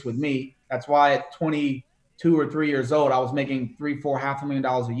the case with me. That's why at 22 or 3 years old, I was making $3-4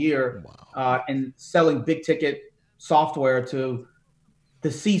 $500,000 a year, and selling big ticket software to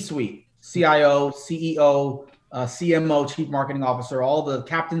the C-suite, CIO, CEO, CMO, Chief Marketing Officer, all the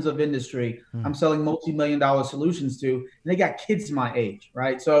captains of industry. I'm selling multi-million-dollar solutions to, and they got kids my age,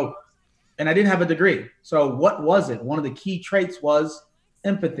 right? So, and I didn't have a degree. So what was it? One of the key traits was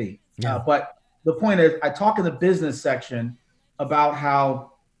empathy. Yeah. But the point is, I talk in the business section about how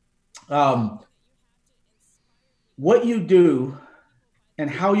what you do and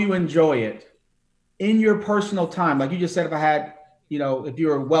how you enjoy it in your personal time. Like you just said, if you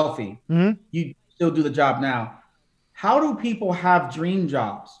were wealthy, you still do the job now. How do people have dream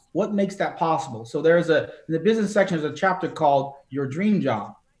jobs? What makes that possible? So in the business section, there's a chapter called Your Dream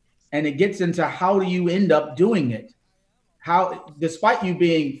Job. And it gets into how do you end up doing it? How, despite you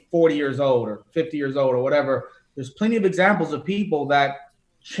being 40 years old or 50 years old or whatever, there's plenty of examples of people that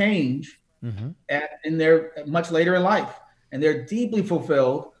change and they're much later in life and they're deeply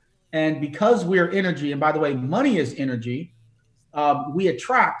fulfilled. And because we're energy, and by the way, money is energy, we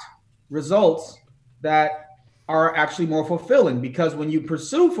attract results that are actually more fulfilling, because when you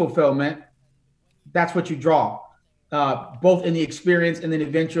pursue fulfillment, that's what you draw, both in the experience and then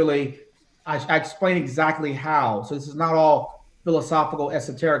eventually I explain exactly how. So this is not all philosophical,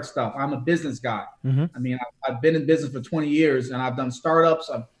 esoteric stuff. I'm a business guy. I mean, I've been in business for 20 years and I've done startups.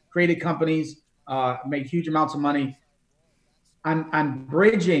 I've created companies, made huge amounts of money. I'm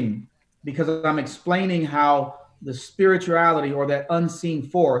bridging because I'm explaining how the spirituality or that unseen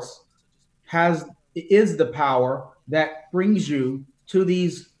force is the power that brings you to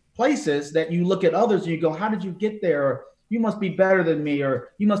these places that you look at others and you go, how did you get there? Or, you must be better than me, or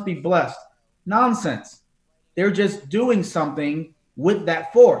you must be blessed. Nonsense. They're just doing something with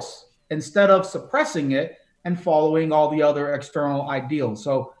that force instead of suppressing it and following all the other external ideals.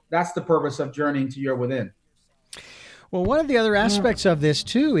 So that's the purpose of journeying to your within. Well, one of the other aspects of this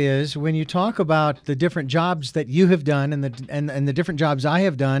too is when you talk about the different jobs that you have done and the different jobs I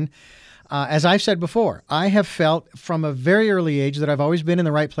have done. As I've said before, I have felt from a very early age that I've always been in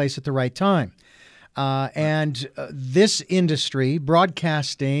the right place at the right time. And this industry,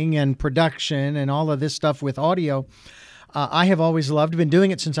 broadcasting and production and all of this stuff with audio, I have always loved. Been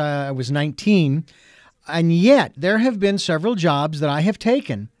doing it since I was 19. And yet there have been several jobs that I have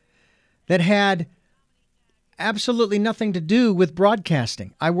taken that had absolutely nothing to do with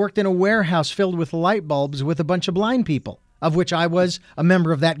broadcasting. I worked in a warehouse filled with light bulbs with a bunch of blind people, of which I was a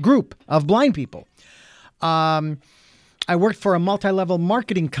member of that group of blind people. I worked for a multi-level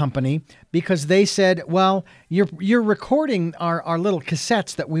marketing company because they said, well, you're recording our little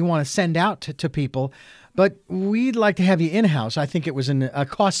cassettes that we want to send out to people, but we'd like to have you in-house. I think it was a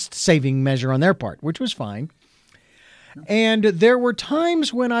cost-saving measure on their part, which was fine. And there were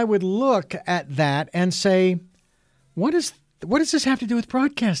times when I would look at that and say, what does this have to do with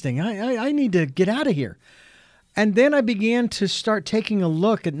broadcasting? I need to get out of here. And then I began to start taking a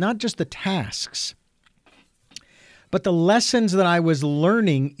look at not just the tasks, but the lessons that I was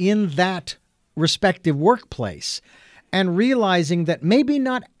learning in that respective workplace, and realizing that maybe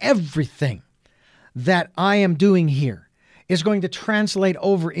not everything that I am doing here is going to translate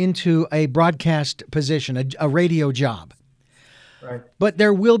over into a broadcast position, a radio job. Right. But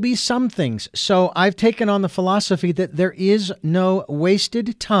there will be some things. So I've taken on the philosophy that there is no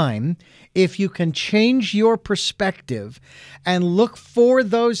wasted time if you can change your perspective and look for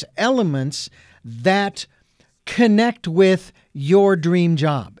those elements that connect with your dream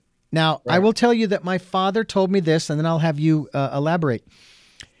job. Now, I will tell you that my father told me this, and then I'll have you elaborate.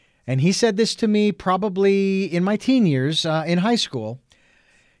 And he said this to me probably in my teen years in high school.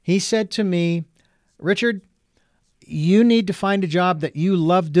 He said to me, Richard, you need to find a job that you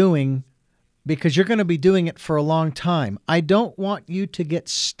love doing because you're going to be doing it for a long time. I don't want you to get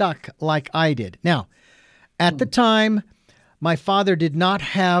stuck like I did. Now, at the time, my father did not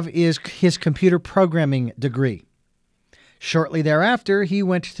have his computer programming degree. Shortly thereafter, he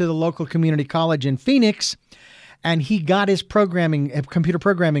went to the local community college in Phoenix, and he got his computer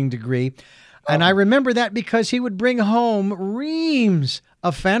programming degree. And I remember that because he would bring home reams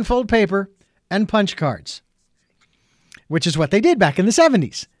of fanfold paper and punch cards, which is what they did back in the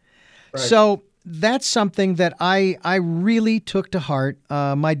 70s. Right. So that's something that I really took to heart.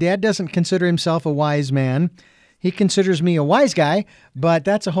 My dad doesn't consider himself a wise man. He considers me a wise guy, but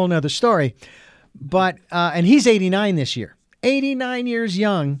that's a whole nother story. But and he's 89 this year, 89 years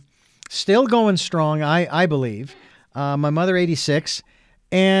young, still going strong, I believe. My mother, 86,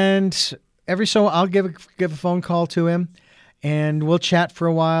 and every so I'll give a phone call to him, and we'll chat for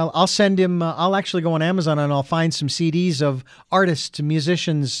a while. I'll send him. I'll actually go on Amazon and I'll find some CDs of artists,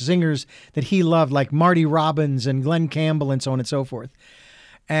 musicians, singers that he loved, like Marty Robbins and Glenn Campbell and so on and so forth,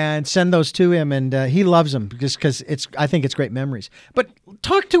 and send those to him. And he loves them because I think it's great memories. But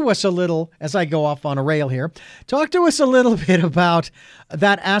talk to us a little, as I go off on a rail here, talk to us a little bit about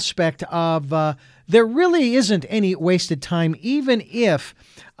that aspect of there really isn't any wasted time, even if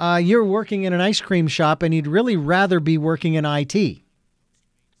you're working in an ice cream shop and you'd really rather be working in IT.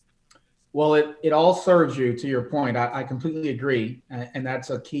 Well, it all serves you, to your point. I completely agree. And that's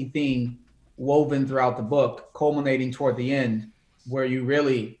a key theme woven throughout the book, culminating toward the end, where you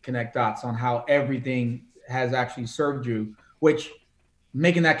really connect dots on how everything has actually served you, which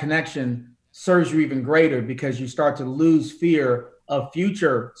making that connection serves you even greater because you start to lose fear of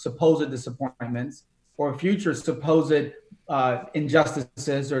future supposed disappointments or future supposed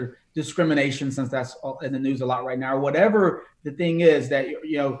injustices or discrimination, since that's in the news a lot right now, or whatever the thing is that,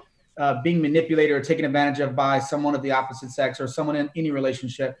 being manipulated or taken advantage of by someone of the opposite sex or someone in any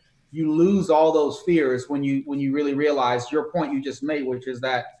relationship. You lose all those fears when you really realize your point you just made, which is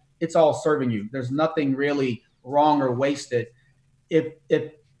that it's all serving you. There's nothing really wrong or wasted. If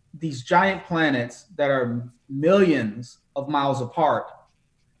these giant planets that are millions of miles apart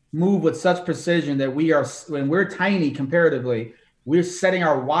move with such precision that when we're tiny comparatively, we're setting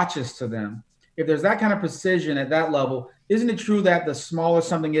our watches to them. If there's that kind of precision at that level, isn't it true that the smaller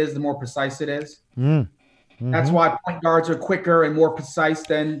something is, the more precise it is? Mm-hmm. That's why point guards are quicker and more precise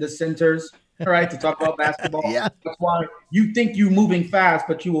than the centers, right? To talk about basketball. Yeah. That's why you think you're moving fast,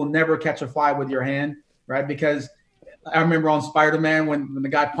 but you will never catch a fly with your hand, right? Because I remember on Spider-Man when the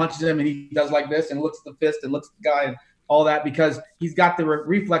guy punches him and he does like this and looks at the fist and looks at the guy and all that, because he's got the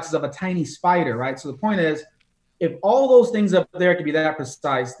reflexes of a tiny spider, right? So the point is, if all those things up there can be that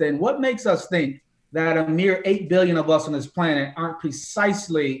precise, then what makes us think that a mere 8 billion of us on this planet aren't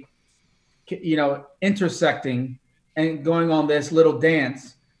precisely, intersecting and going on this little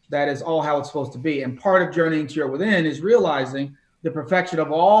dance that is all how it's supposed to be? And part of journeying to your within is realizing the perfection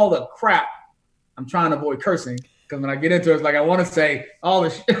of all the crap. I'm trying to avoid cursing because when I get into it, it's like I want to say all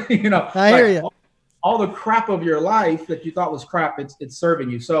the, I hear you. All the crap of your life that you thought was crap, it's serving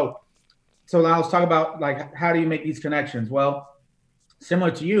you. So So now let's talk about like how do you make these connections? Well,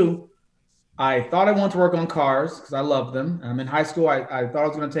 similar to you, I thought I wanted to work on cars because I love them. In high school. I thought I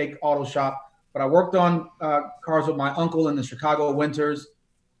was going to take auto shop, but I worked on cars with my uncle in the Chicago winters.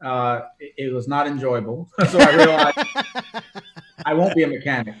 It was not enjoyable, so I realized I won't be a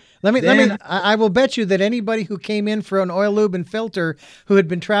mechanic. I will bet you that anybody who came in for an oil, lube, and filter who had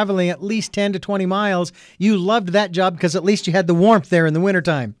been traveling at least 10 to 20 miles, you loved that job because at least you had the warmth there in the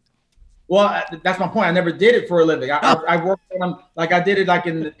wintertime. Well, that's my point. I never did it for a living. I worked on them like I did it like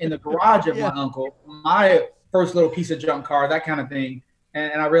in the garage of my uncle, my first little piece of junk car, that kind of thing.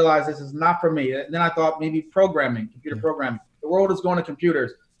 And I realized this is not for me. And then I thought maybe computer programming. The world is going to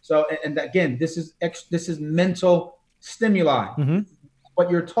computers. So, and again, this is mental stimuli. Mm-hmm. What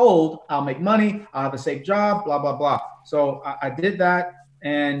you're told, I'll make money, I'll have a safe job, blah, blah, blah. So I did that,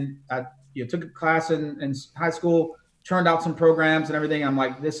 and I took a class in high school, turned out some programs and everything. I'm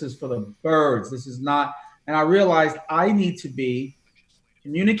like, this is for the birds. This is not. And I realized I need to be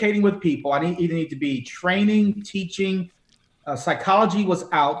communicating with people. I either need to be training, teaching. Psychology was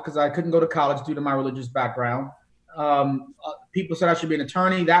out because I couldn't go to college due to my religious background. People said I should be an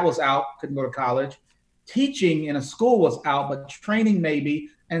attorney. That was out. Couldn't go to college. Teaching in a school was out, but training maybe,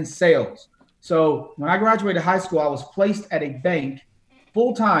 and sales. So when I graduated high school, I was placed at a bank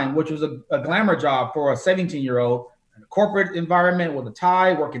full time, which was a glamour job for a 17-year-old, in a corporate environment with a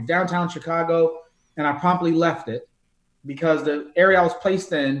tie, working downtown Chicago. And I promptly left it because the area I was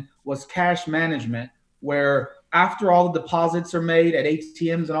placed in was cash management, where after all the deposits are made at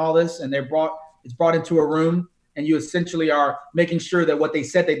ATMs and all this, and it's brought into a room, and you essentially are making sure that what they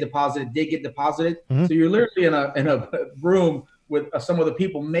said they deposited did get deposited. Mm-hmm. So you're literally in a room with some of the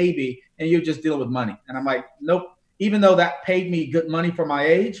people maybe, and you're just dealing with money. And I'm like, nope. Even though that paid me good money for my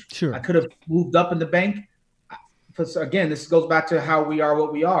age, sure, I could have moved up in the bank. Because again, this goes back to how we are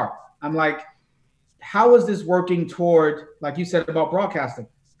what we are. I'm like, how is this working toward, like you said about broadcasting,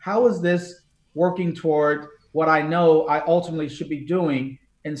 how is this working toward what I know I ultimately should be doing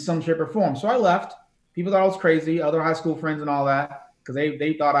in some shape or form? So I left. People thought I was crazy, other high school friends and all that, because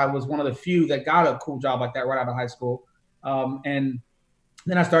they thought I was one of the few that got a cool job like that right out of high school. And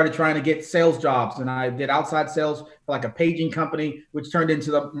then I started trying to get sales jobs, and I did outside sales for like a paging company, which turned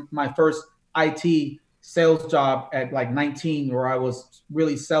into my first IT sales job at like 19, where I was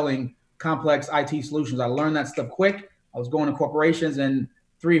really selling complex IT solutions. I learned that stuff quick. I was going to corporations, and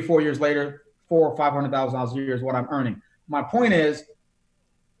 3 or 4 years later, $400,000 or $500,000 a year is what I'm earning. My point is,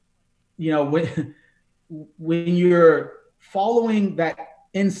 when you're following that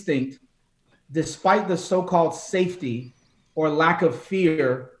instinct, despite the so-called safety or lack of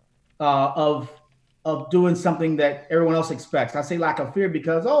fear of doing something that everyone else expects. I say lack of fear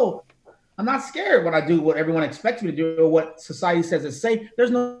because, I'm not scared when I do what everyone expects me to do or what society says is safe.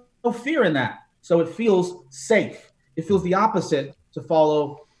 There's no fear in that. So it feels safe. It feels the opposite to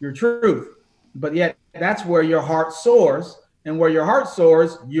follow your truth. But yet that's where your heart soars. And where your heart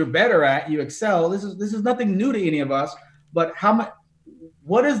soars, you're better at, you excel. This is nothing new to any of us. But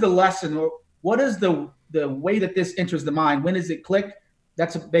what is the lesson? What is the way that this enters the mind? When does it click?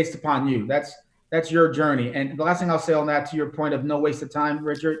 That's based upon you. That's your journey. And the last thing I'll say on that, to your point of no waste of time,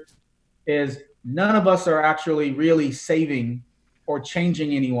 Richard, is none of us are actually really saving or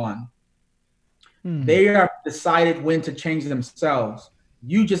changing anyone. They have decided when to change themselves.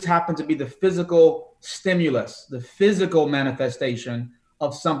 You just happen to be the physical stimulus, the physical manifestation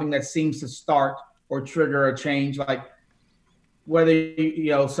of something that seems to start or trigger a change. Like whether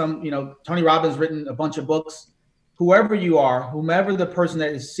Tony Robbins written a bunch of books. Whoever you are, whomever the person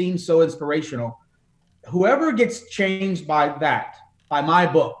that seems so inspirational, whoever gets changed by that, by my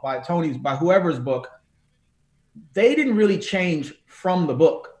book, by Tony's, by whoever's book, they didn't really change from the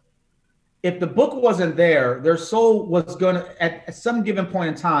book. If the book wasn't there, their soul was going to, at some given point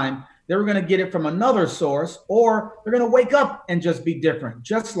in time, they were going to get it from another source, or they're going to wake up and just be different.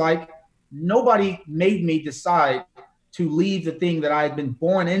 Just like nobody made me decide to leave the thing that I had been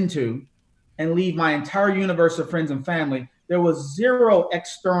born into and leave my entire universe of friends and family. There was zero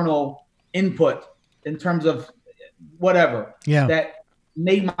external input in terms of whatever that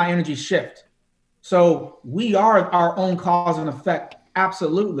made my energy shift. So we are our own cause and effect.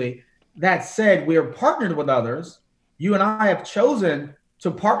 Absolutely. That said, we are partnered with others. You and I have chosen to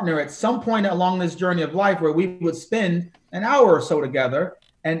partner at some point along this journey of life where we would spend an hour or so together.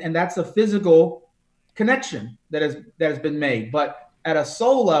 And that's a physical connection that has been made. But at a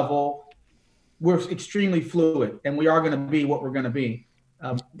soul level, we're extremely fluid, and we are going to be what we're going to be.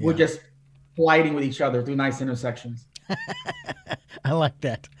 We're colliding with each other through nice intersections. I like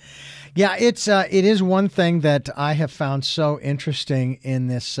that. Yeah, it is one thing that I have found so interesting in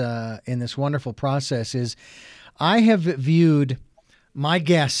this wonderful process is I have viewed my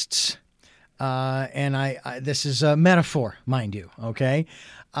guests, and I this is a metaphor, mind you. Okay,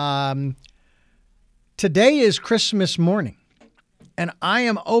 today is Christmas morning, and I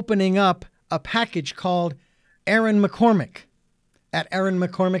am opening up a package called Aaron McCormick at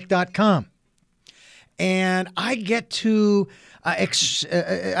aaronmccormick.com. And I get to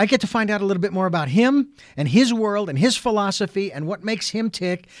find out a little bit more about him and his world and his philosophy and what makes him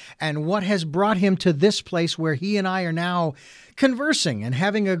tick and what has brought him to this place where he and I are now conversing and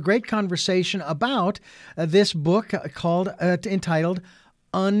having a great conversation about this book entitled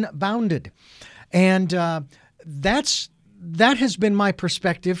Unbounded. And that has been my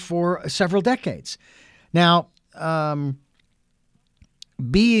perspective for several decades. Now,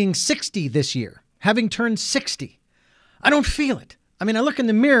 being 60 this year, having turned 60, I don't feel it. I mean, I look in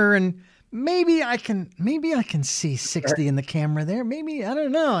the mirror and maybe I can see 60 in the camera there. Maybe, I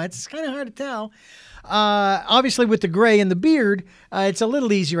don't know. It's kind of hard to tell. Obviously with the gray and the beard, it's a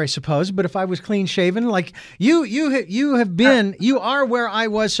little easier, I suppose. But if I was clean shaven, like you are where I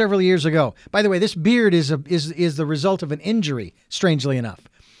was several years ago. By the way, this beard is the result of an injury, strangely enough.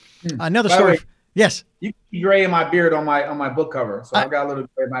 Another story. Yes. You can see gray in my beard on my book cover. So I've got a little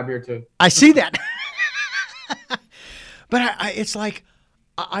gray in my beard too. I see that. But it's like,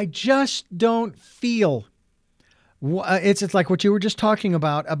 I just don't feel, it's like what you were just talking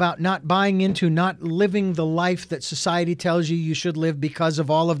about not buying into, not living the life that society tells you should live because of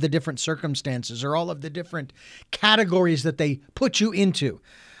all of the different circumstances or all of the different categories that they put you into.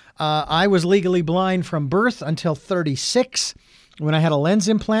 I was legally blind from birth until 36 when I had a lens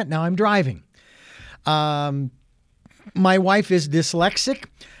implant. Now I'm driving. My wife is dyslexic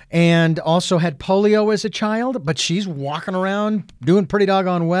and also had polio as a child, but she's walking around doing pretty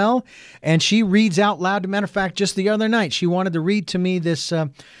doggone well. And she reads out loud. As a matter of fact, just the other night, she wanted to read to me this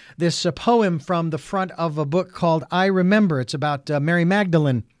poem from the front of a book called I Remember. It's about Mary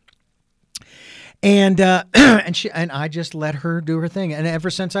Magdalene. And I just let her do her thing. And ever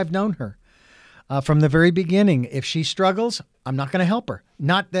since I've known her, from the very beginning, if she struggles, I'm not going to help her.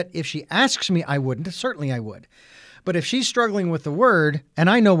 Not that if she asks me, I wouldn't. Certainly I would. But if she's struggling with the word and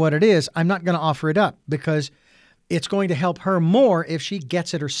I know what it is, I'm not going to offer it up because it's going to help her more if she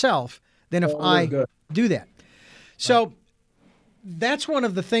gets it herself than if I do that. So that's one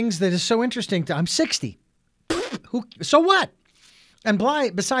of the things that is so interesting. I'm 60. So what? And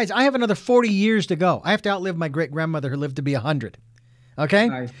besides, I have another 40 years to go. I have to outlive my great-grandmother who lived to be 100. Okay?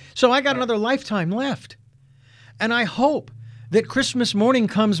 Nice. So I got another lifetime left. And I hope that Christmas morning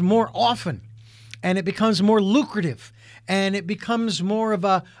comes more often and it becomes more lucrative and it becomes more of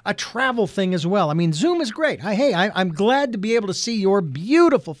a travel thing as well. I mean, Zoom is great. I'm glad to be able to see your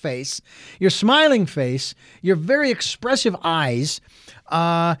beautiful face, your smiling face, your very expressive eyes.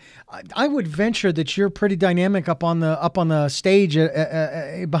 I would venture that you're pretty dynamic up on the stage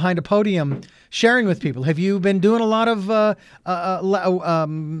behind a podium sharing with people. Have you been doing a lot of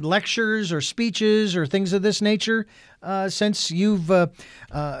lectures or speeches or things of this nature since you've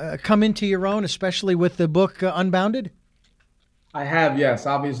come into your own, especially with the book Unbounded? I have, yes.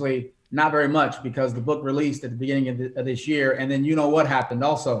 Obviously, not very much because the book released at the beginning of this year, and then you know what happened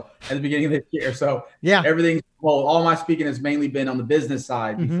also at the beginning of this year. So yeah, all my speaking has mainly been on the business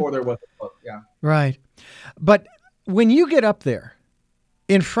side before there was a book. Yeah, right. But when you get up there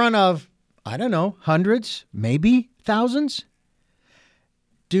in front of, I don't know, hundreds, maybe thousands,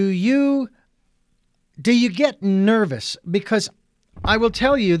 do you get nervous? Because I will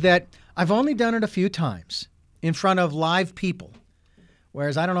tell you that I've only done it a few times in front of live people.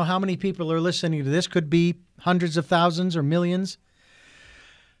 Whereas I don't know how many people are listening to this. Could be hundreds of thousands or millions.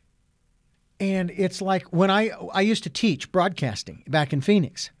 And it's like when I used to teach broadcasting back in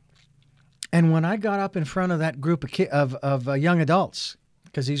Phoenix. And when I got up in front of that group of young adults,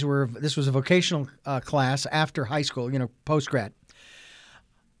 because this was a vocational class after high school, post-grad,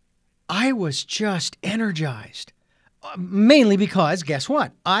 I was just energized. Mainly because, guess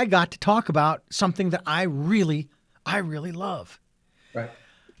what? I got to talk about something that I really love. Right.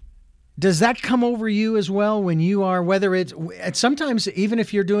 Does that come over you as well when you are, whether it's sometimes even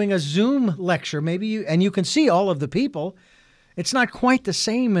if you're doing a Zoom lecture, maybe you can see all of the people, it's not quite the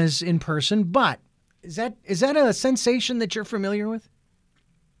same as in person, but is that a sensation that you're familiar with?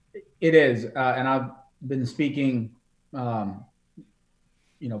 It is. And I've been speaking,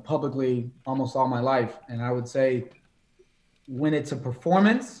 publicly almost all my life. And I would say when it's a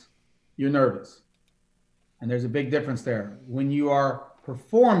performance, you're nervous. And there's a big difference there. When you are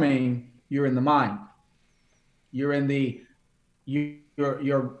performing, you're in the mind. You're in the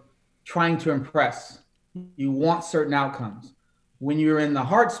you're trying to impress. You want certain outcomes. When you're in the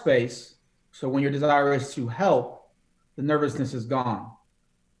heart space, so when your desire is to help, the nervousness is gone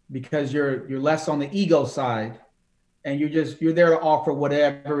because you're less on the ego side, and you're there to offer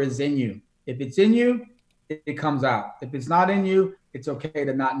whatever is in you. If it's in you, it comes out. If it's not in you, it's okay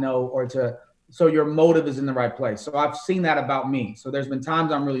to not know or to, so your motive is in the right place. So I've seen that about me. So there's been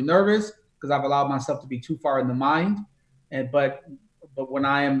times I'm really nervous because I've allowed myself to be too far in the mind. But when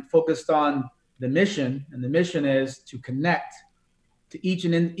I am focused on the mission, and the mission is to connect to each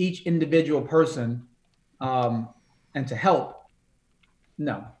individual person, and to help,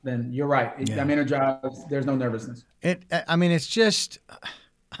 no, then you're right. Yeah. I'm energized. There's no nervousness. It's just,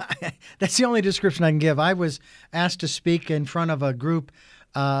 that's the only description I can give. I was asked to speak in front of a group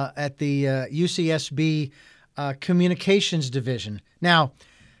at the UCSB Communications Division. Now,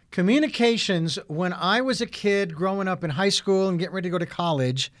 communications, when I was a kid growing up in high school and getting ready to go to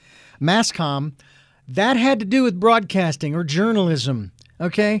college, mass comm, that had to do with broadcasting or journalism,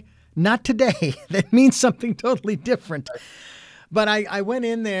 okay? Not today. That means something totally different. But I went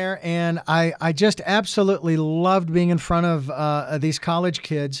in there and I just absolutely loved being in front of these college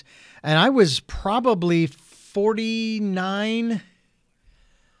kids. And I was probably 49,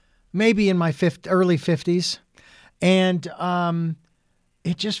 maybe in my early 50s. And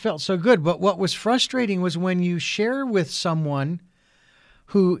it just felt so good. But what was frustrating was when you share with someone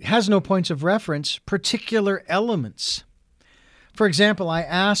who has no points of reference particular elements. For example, I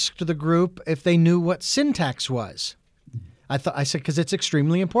asked the group if they knew what syntax was. I said, because it's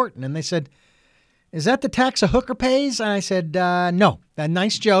extremely important. And they said, is that the tax a hooker pays? And I said, no. A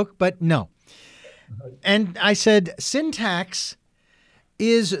nice joke, but no. And I said, syntax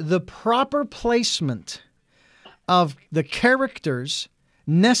is the proper placement of the characters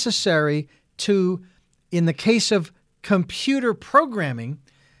necessary to, in the case of computer programming,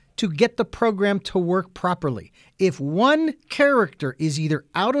 to get the program to work properly. If one character is either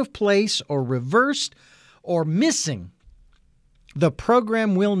out of place or reversed or missing, the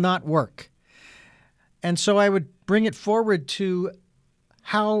program will not work. And so I would bring it forward to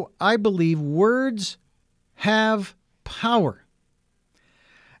how I believe words have power.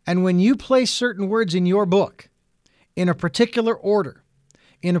 And when you place certain words in your book, in a particular order,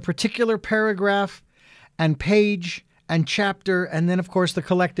 in a particular paragraph and page and chapter, and then, of course, the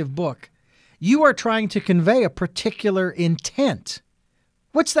collective book, you are trying to convey a particular intent.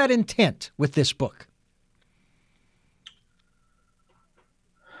 What's that intent with this book?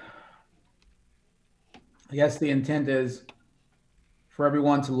 I guess the intent is for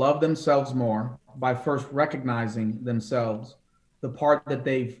everyone to love themselves more by first recognizing themselves, the part that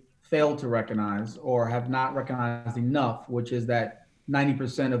they've failed to recognize or have not recognized enough, which is that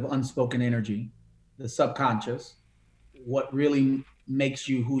 90% of unspoken energy, the subconscious, what really makes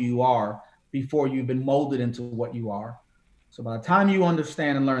you who you are before you've been molded into what you are. So by the time you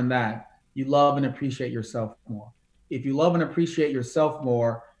understand and learn that, you love and appreciate yourself more. If you love and appreciate yourself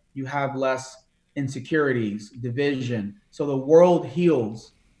more, you have less insecurities, division. So the world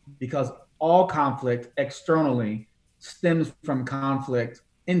heals because all conflict externally stems from conflict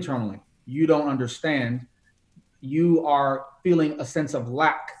internally. You don't understand. You are feeling a sense of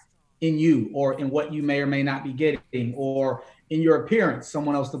lack in you or in what you may or may not be getting, or in your appearance,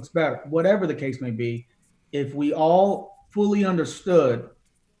 someone else looks better, whatever the case may be. If we all fully understood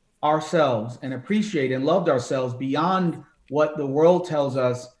ourselves and appreciate and loved ourselves beyond what the world tells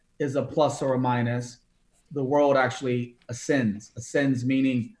us is a plus or a minus, the world actually ascends. Ascends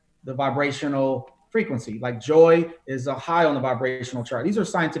meaning the vibrational frequency. Like joy is a high on the vibrational chart. These are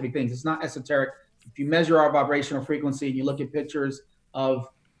scientific things. It's not esoteric. If you measure our vibrational frequency and you look at pictures of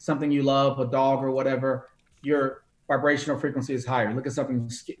something you love, a dog or whatever, your vibrational frequency is higher. Look at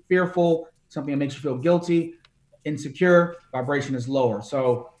something fearful, something that makes you feel guilty, insecure, vibration is lower.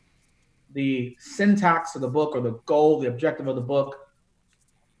 So the syntax of the book, or the goal, the objective of the book,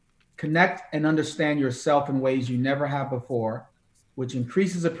 connect and understand yourself in ways you never have before, which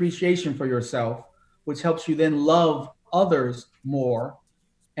increases appreciation for yourself, which helps you then love others more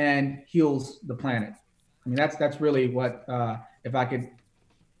and heals the planet. I mean, that's really what, if I could,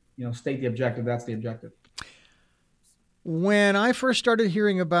 state the objective, that's the objective. When I first started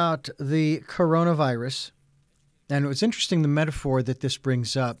hearing about the coronavirus, and it was interesting the metaphor that this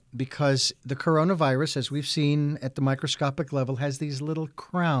brings up, because the coronavirus, as we've seen at the microscopic level, has these little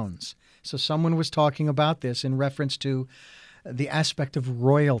crowns. So someone was talking about this in reference to the aspect of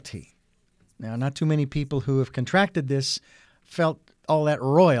royalty. Now, not too many people who have contracted this felt all that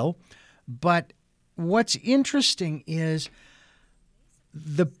royal, but what's interesting is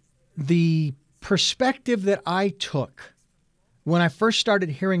the the perspective that I took when I first started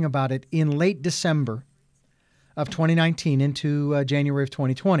hearing about it in late December of 2019 into January of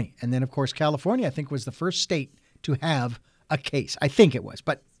 2020. And then, of course, California, I think, was the first state to have a case. I think it was,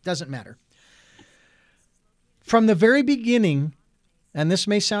 but doesn't matter. From the very beginning, and this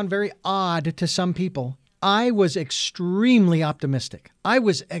may sound very odd to some people, I was extremely optimistic. I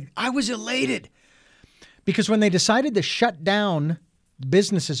was elated because when they decided to shut down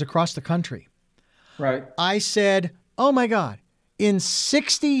businesses across the country, Right. I said, oh my God, in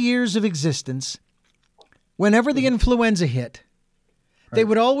 60 years of existence, whenever the influenza hit, they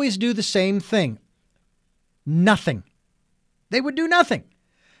would always do the same thing. Nothing. They would do nothing.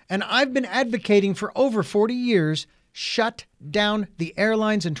 And I've been advocating for over 40 years, shut down the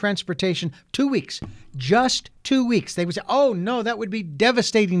airlines and transportation 2 weeks, just 2 weeks. They would say, oh no, that would be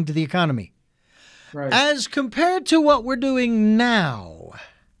devastating to the economy. Right. As compared to what we're doing now.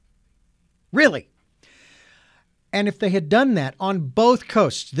 Really. And if they had done that on both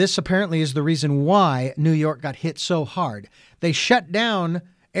coasts, this apparently is the reason why New York got hit so hard. They shut down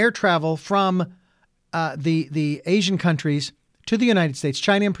air travel from the Asian countries to the United States,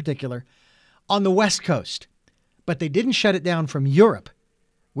 China in particular, on the West Coast. But they didn't shut it down from Europe,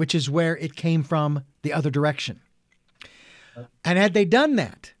 which is where it came from the other direction. And had they done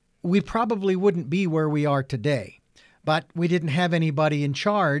that, we probably wouldn't be where we are today. But we didn't have anybody in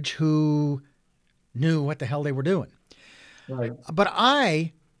charge who knew what the hell they were doing. Right. But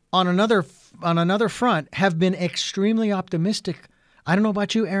I, on another front, have been extremely optimistic. I don't know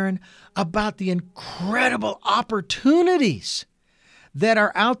about you, Aaron, about the incredible opportunities that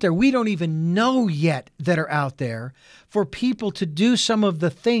are out there. We don't even know yet that are out there for people to do some of the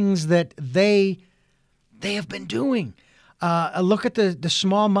things that they have been doing. Look at the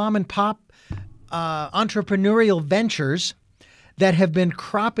small mom and pop entrepreneurial ventures that have been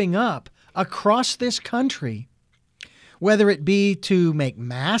cropping up across this country, whether it be to make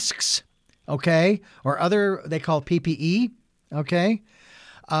masks, okay, or other, they call PPE, okay,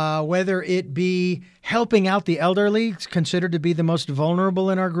 whether it be helping out the elderly, considered to be the most vulnerable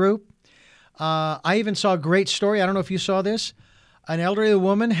in our group. I even saw a great story. I don't know if you saw this. An elderly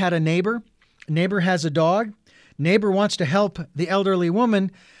woman had a neighbor. Neighbor has a dog. Neighbor wants to help the elderly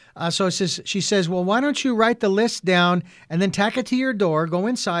woman. So she says, well, why don't you write the list down and then tack it to your door, go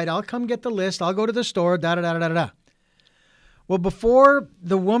inside, I'll come get the list, I'll go to the store, da-da-da-da-da-da. Well, before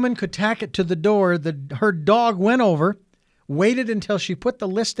the woman could tack it to the door, her dog went over, waited until she put the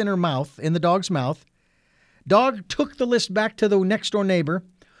list in her mouth, in the dog's mouth. Dog took the list back to the next door neighbor,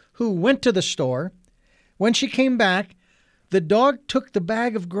 who went to the store. When she came back, the dog took the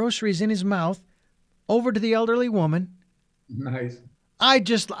bag of groceries in his mouth over to the elderly woman. Nice. I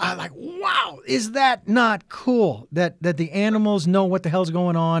like, wow, is that not cool that the animals know what the hell's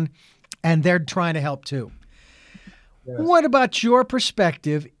going on and they're trying to help too? Yes. What about your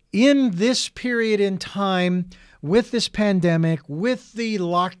perspective in this period in time with this pandemic, with the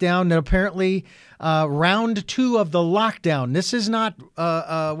lockdown, that apparently round 2 of the lockdown? This is not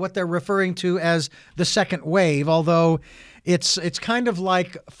what they're referring to as the second wave, although it's kind of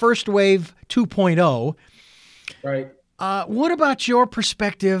like first wave 2.0. Right. What about your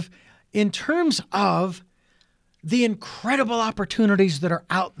perspective in terms of the incredible opportunities that are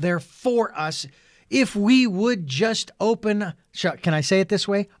out there for us if we would just open, can I say it this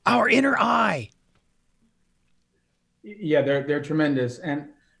way, our inner eye? Yeah, they're tremendous. And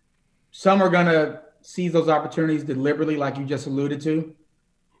some are going to seize those opportunities deliberately, like you just alluded to.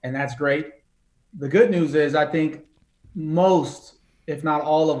 And that's great. The good news is I think most, if not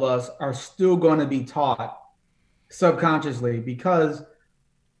all of us, are still going to be taught subconsciously, because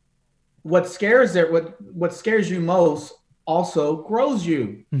what scares you most also grows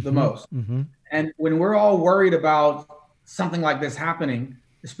you the most. Mm-hmm. And when we're all worried about something like this happening,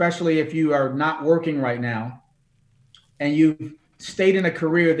 especially if you are not working right now and you've stayed in a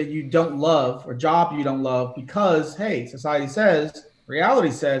career that you don't love or job you don't love because, hey, society says,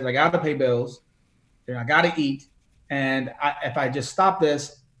 reality says, I got to pay bills, and I got to eat, and if I just stop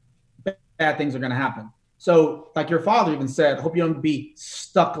this, bad things are going to happen. So like your father even said, hope you don't be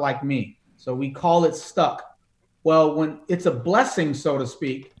stuck like me. So we call it stuck. Well, when it's a blessing, so to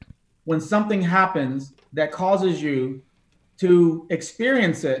speak, when something happens that causes you to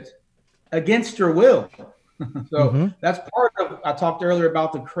experience it against your will. So that's part of, I talked earlier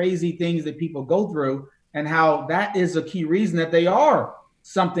about the crazy things that people go through and how that is a key reason that they are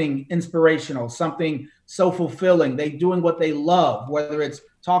something inspirational, something so fulfilling. They doing what they love, whether it's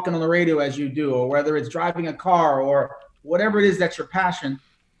talking on the radio as you do, or whether it's driving a car or whatever it is that's your passion.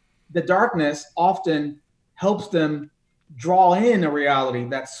 The darkness often helps them draw in a reality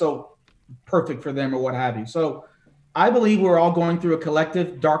that's so perfect for them or what have you. So I believe we're all going through a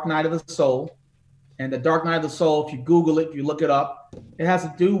collective dark night of the soul. And the dark night of the soul, if you Google it, if you look it up, it has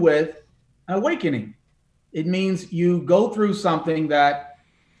to do with awakening. It means you go through something that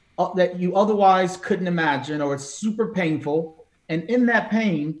you otherwise couldn't imagine, or it's super painful. And in that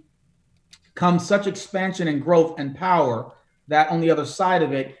pain comes such expansion and growth and power that on the other side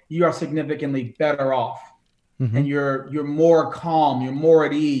of it, you are significantly better off. Mm-hmm. And you're more calm, you're more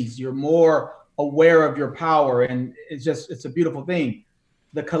at ease, you're more aware of your power. And it's a beautiful thing.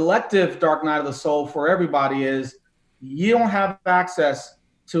 The collective dark night of the soul for everybody is you don't have access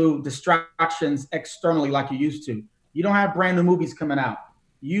to distractions externally like you used to. You don't have brand new movies coming out.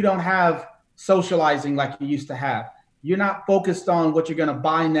 You don't have socializing like you used to have. You're not focused on what you're going to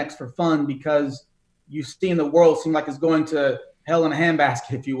buy next for fun because you've seen the world seem like it's going to hell in a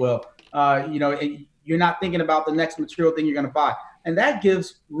handbasket, if you will. You're not thinking about the next material thing you're going to buy. And that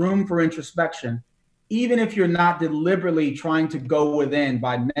gives room for introspection, even if you're not deliberately trying to go within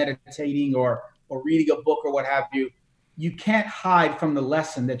by meditating or reading a book or what have you. You can't hide from the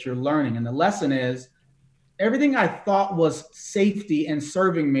lesson that you're learning. And the lesson is everything I thought was safety and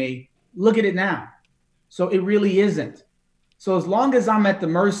serving me, look at it now. So it really isn't. So as long as I'm at the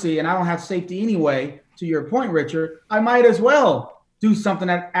mercy and I don't have safety anyway, to your point, Richard, I might as well do something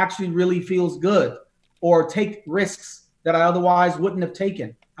that actually really feels good or take risks that I otherwise wouldn't have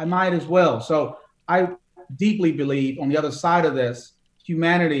taken. I might as well. So I deeply believe on the other side of this,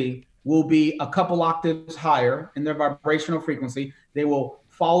 humanity will be a couple octaves higher in their vibrational frequency. They will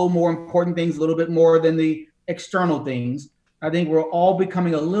follow more important things a little bit more than the external things. I think we're all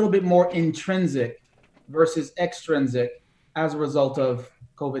becoming a little bit more intrinsic versus extrinsic as a result of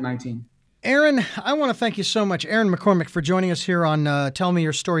COVID-19. Aaron, I want to thank you so much, Aaron McCormick, for joining us here on Tell Me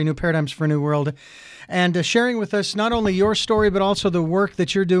Your Story, New Paradigms for a New World, and sharing with us not only your story, but also the work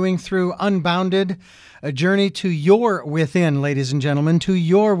that you're doing through Unbounded, a journey to your within, ladies and gentlemen, to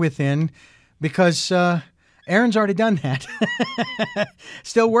your within, because Aaron's already done that.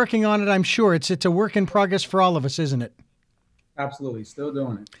 Still working on it, I'm sure. It's a work in progress for all of us, isn't it? Absolutely. Still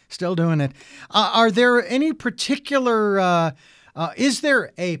doing it. Still doing it. Are there any particular... is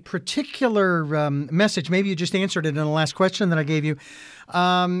there a particular message, maybe you just answered it in the last question that I gave you,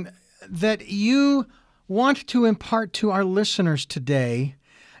 that you want to impart to our listeners today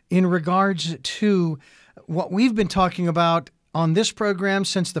in regards to what we've been talking about on this program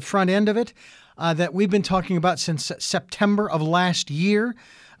since the front end of it, that we've been talking about since September of last year,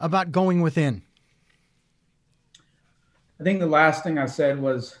 about going within? I think the last thing I said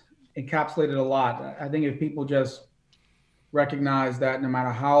was encapsulated a lot. I think if people just recognize that no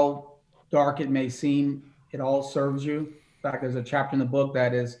matter how dark it may seem, it all serves you. In fact, there's a chapter in the book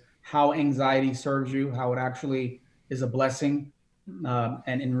that is how anxiety serves you, how it actually is a blessing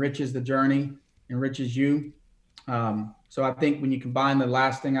and enriches the journey, enriches you. So I think when you combine the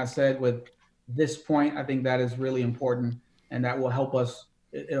last thing I said with this point, I think that is really important, and that will help us.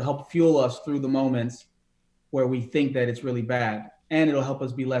 It'll help fuel us through the moments where we think that it's really bad, and it'll help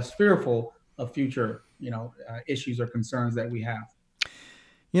us be less fearful of future issues or concerns that we have.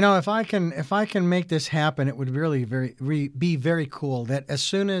 If I can make this happen, it would really be very cool that as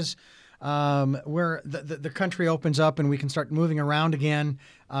soon as where the country opens up and we can start moving around again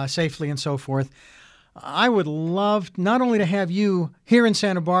safely and so forth, I would love not only to have you here in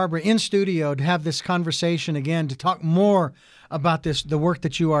Santa Barbara in studio to have this conversation again, to talk more about the work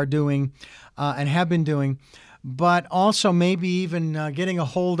that you are doing and have been doing, but also maybe even getting a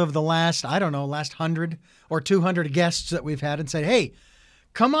hold of the last 100 or 200 guests that we've had and say, hey,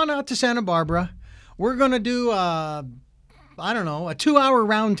 come on out to Santa Barbara. We're going to do, a 2-hour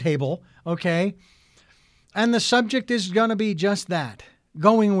roundtable, okay? And the subject is going to be just that,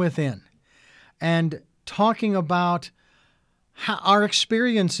 going within and talking about our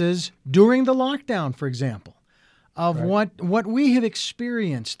experiences during the lockdown, for example, of right. what we have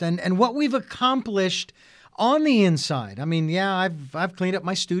experienced and what we've accomplished on the inside. I mean, yeah, I've cleaned up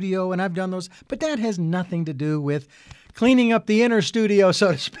my studio and I've done those, but that has nothing to do with cleaning up the inner studio,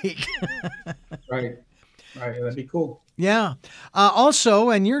 so to speak. Right. That'd be cool. Yeah. Also,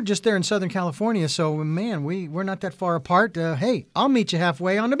 and you're just there in Southern California, so man, we're not that far apart. Hey, I'll meet you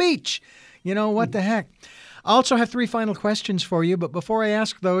halfway on the beach. What the heck? I also have 3 final questions for you, but before I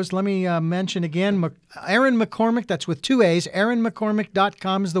ask those, let me mention again, Aaron McCormick, that's with 2 A's,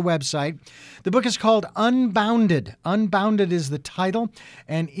 aaronmccormick.com is the website. The book is called Unbounded. Unbounded is the title,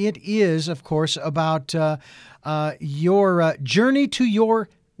 and it is, of course, about your journey to your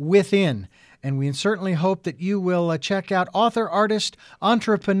within. And we certainly hope that you will check out author, artist,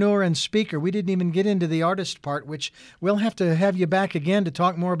 entrepreneur, and speaker. We didn't even get into the artist part, which we'll have to have you back again to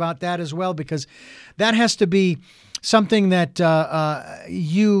talk more about that as well, because that has to be something that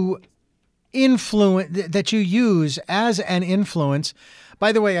you use as an influence.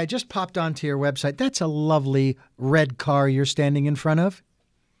 By the way, I just popped onto your website. That's a lovely red car you're standing in front of.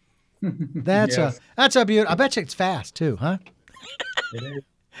 That's Yes. a beautiful. I bet you it's fast too, huh? It is.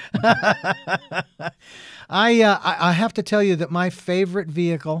 I have to tell you that my favorite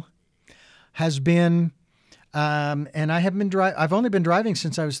vehicle has been, and I've only been driving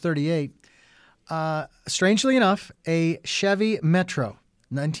since I was 38. Strangely enough, a Chevy Metro,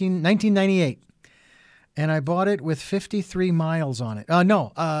 1998. And I bought it with 53 miles on it.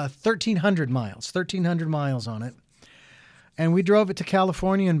 1,300 miles. 1,300 miles on it. And we drove it to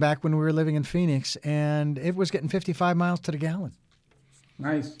California and back when we were living in Phoenix, and it was getting 55 miles to the gallon.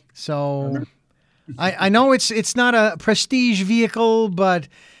 Nice. So I know it's not a prestige vehicle, but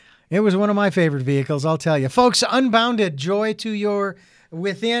it was one of my favorite vehicles, I'll tell you. Folks, unbounded joy to your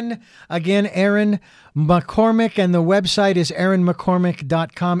within. Again, Aaron McCormick, and the website is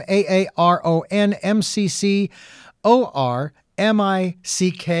aaronmccormick.com,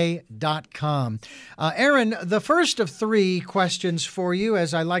 AARONMCCORMICK.com. Aaron, the first of three questions for you,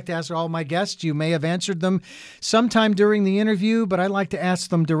 as I like to ask all my guests. You may have answered them sometime during the interview, but I like to ask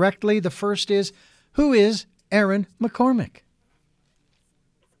them directly. The first is, who is Aaron McCormick?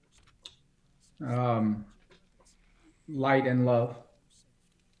 Light and love.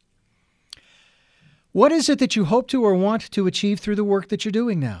 What is it that you hope to or want to achieve through the work that you're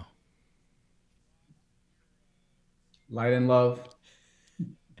doing now? Light and love.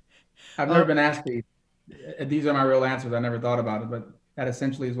 I've never been asked these. These are my real answers. I never thought about it, but that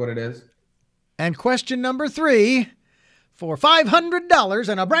essentially is what it is. And question number three, for $500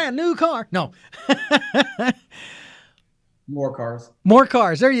 and a brand new car. No. More cars. More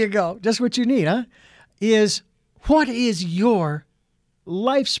cars. There you go. Just what you need, huh? What is your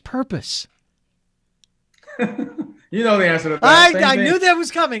life's purpose? You know the answer to that. Same I thing. knew that was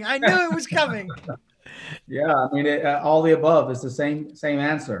coming. I knew it was coming. Yeah, I mean, all the above is the same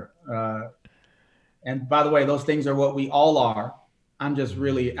answer. And by the way, those things are what we all are. I'm just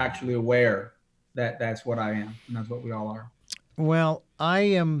really actually aware that that's what I am, and that's what we all are. Well, I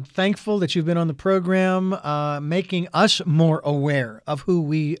am thankful that you've been on the program, making us more aware of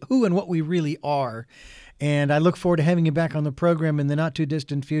who and what we really are. And I look forward to having you back on the program in the not too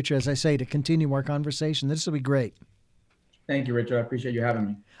distant future, as I say, to continue our conversation. This will be great. Thank you, Richard. I appreciate you having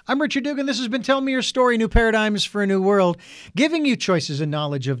me. I'm Richard Dugan. This has been Tell Me Your Story, New Paradigms for a New World, giving you choices and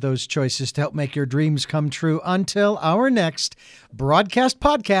knowledge of those choices to help make your dreams come true. Until our next broadcast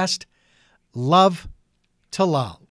podcast, love to love.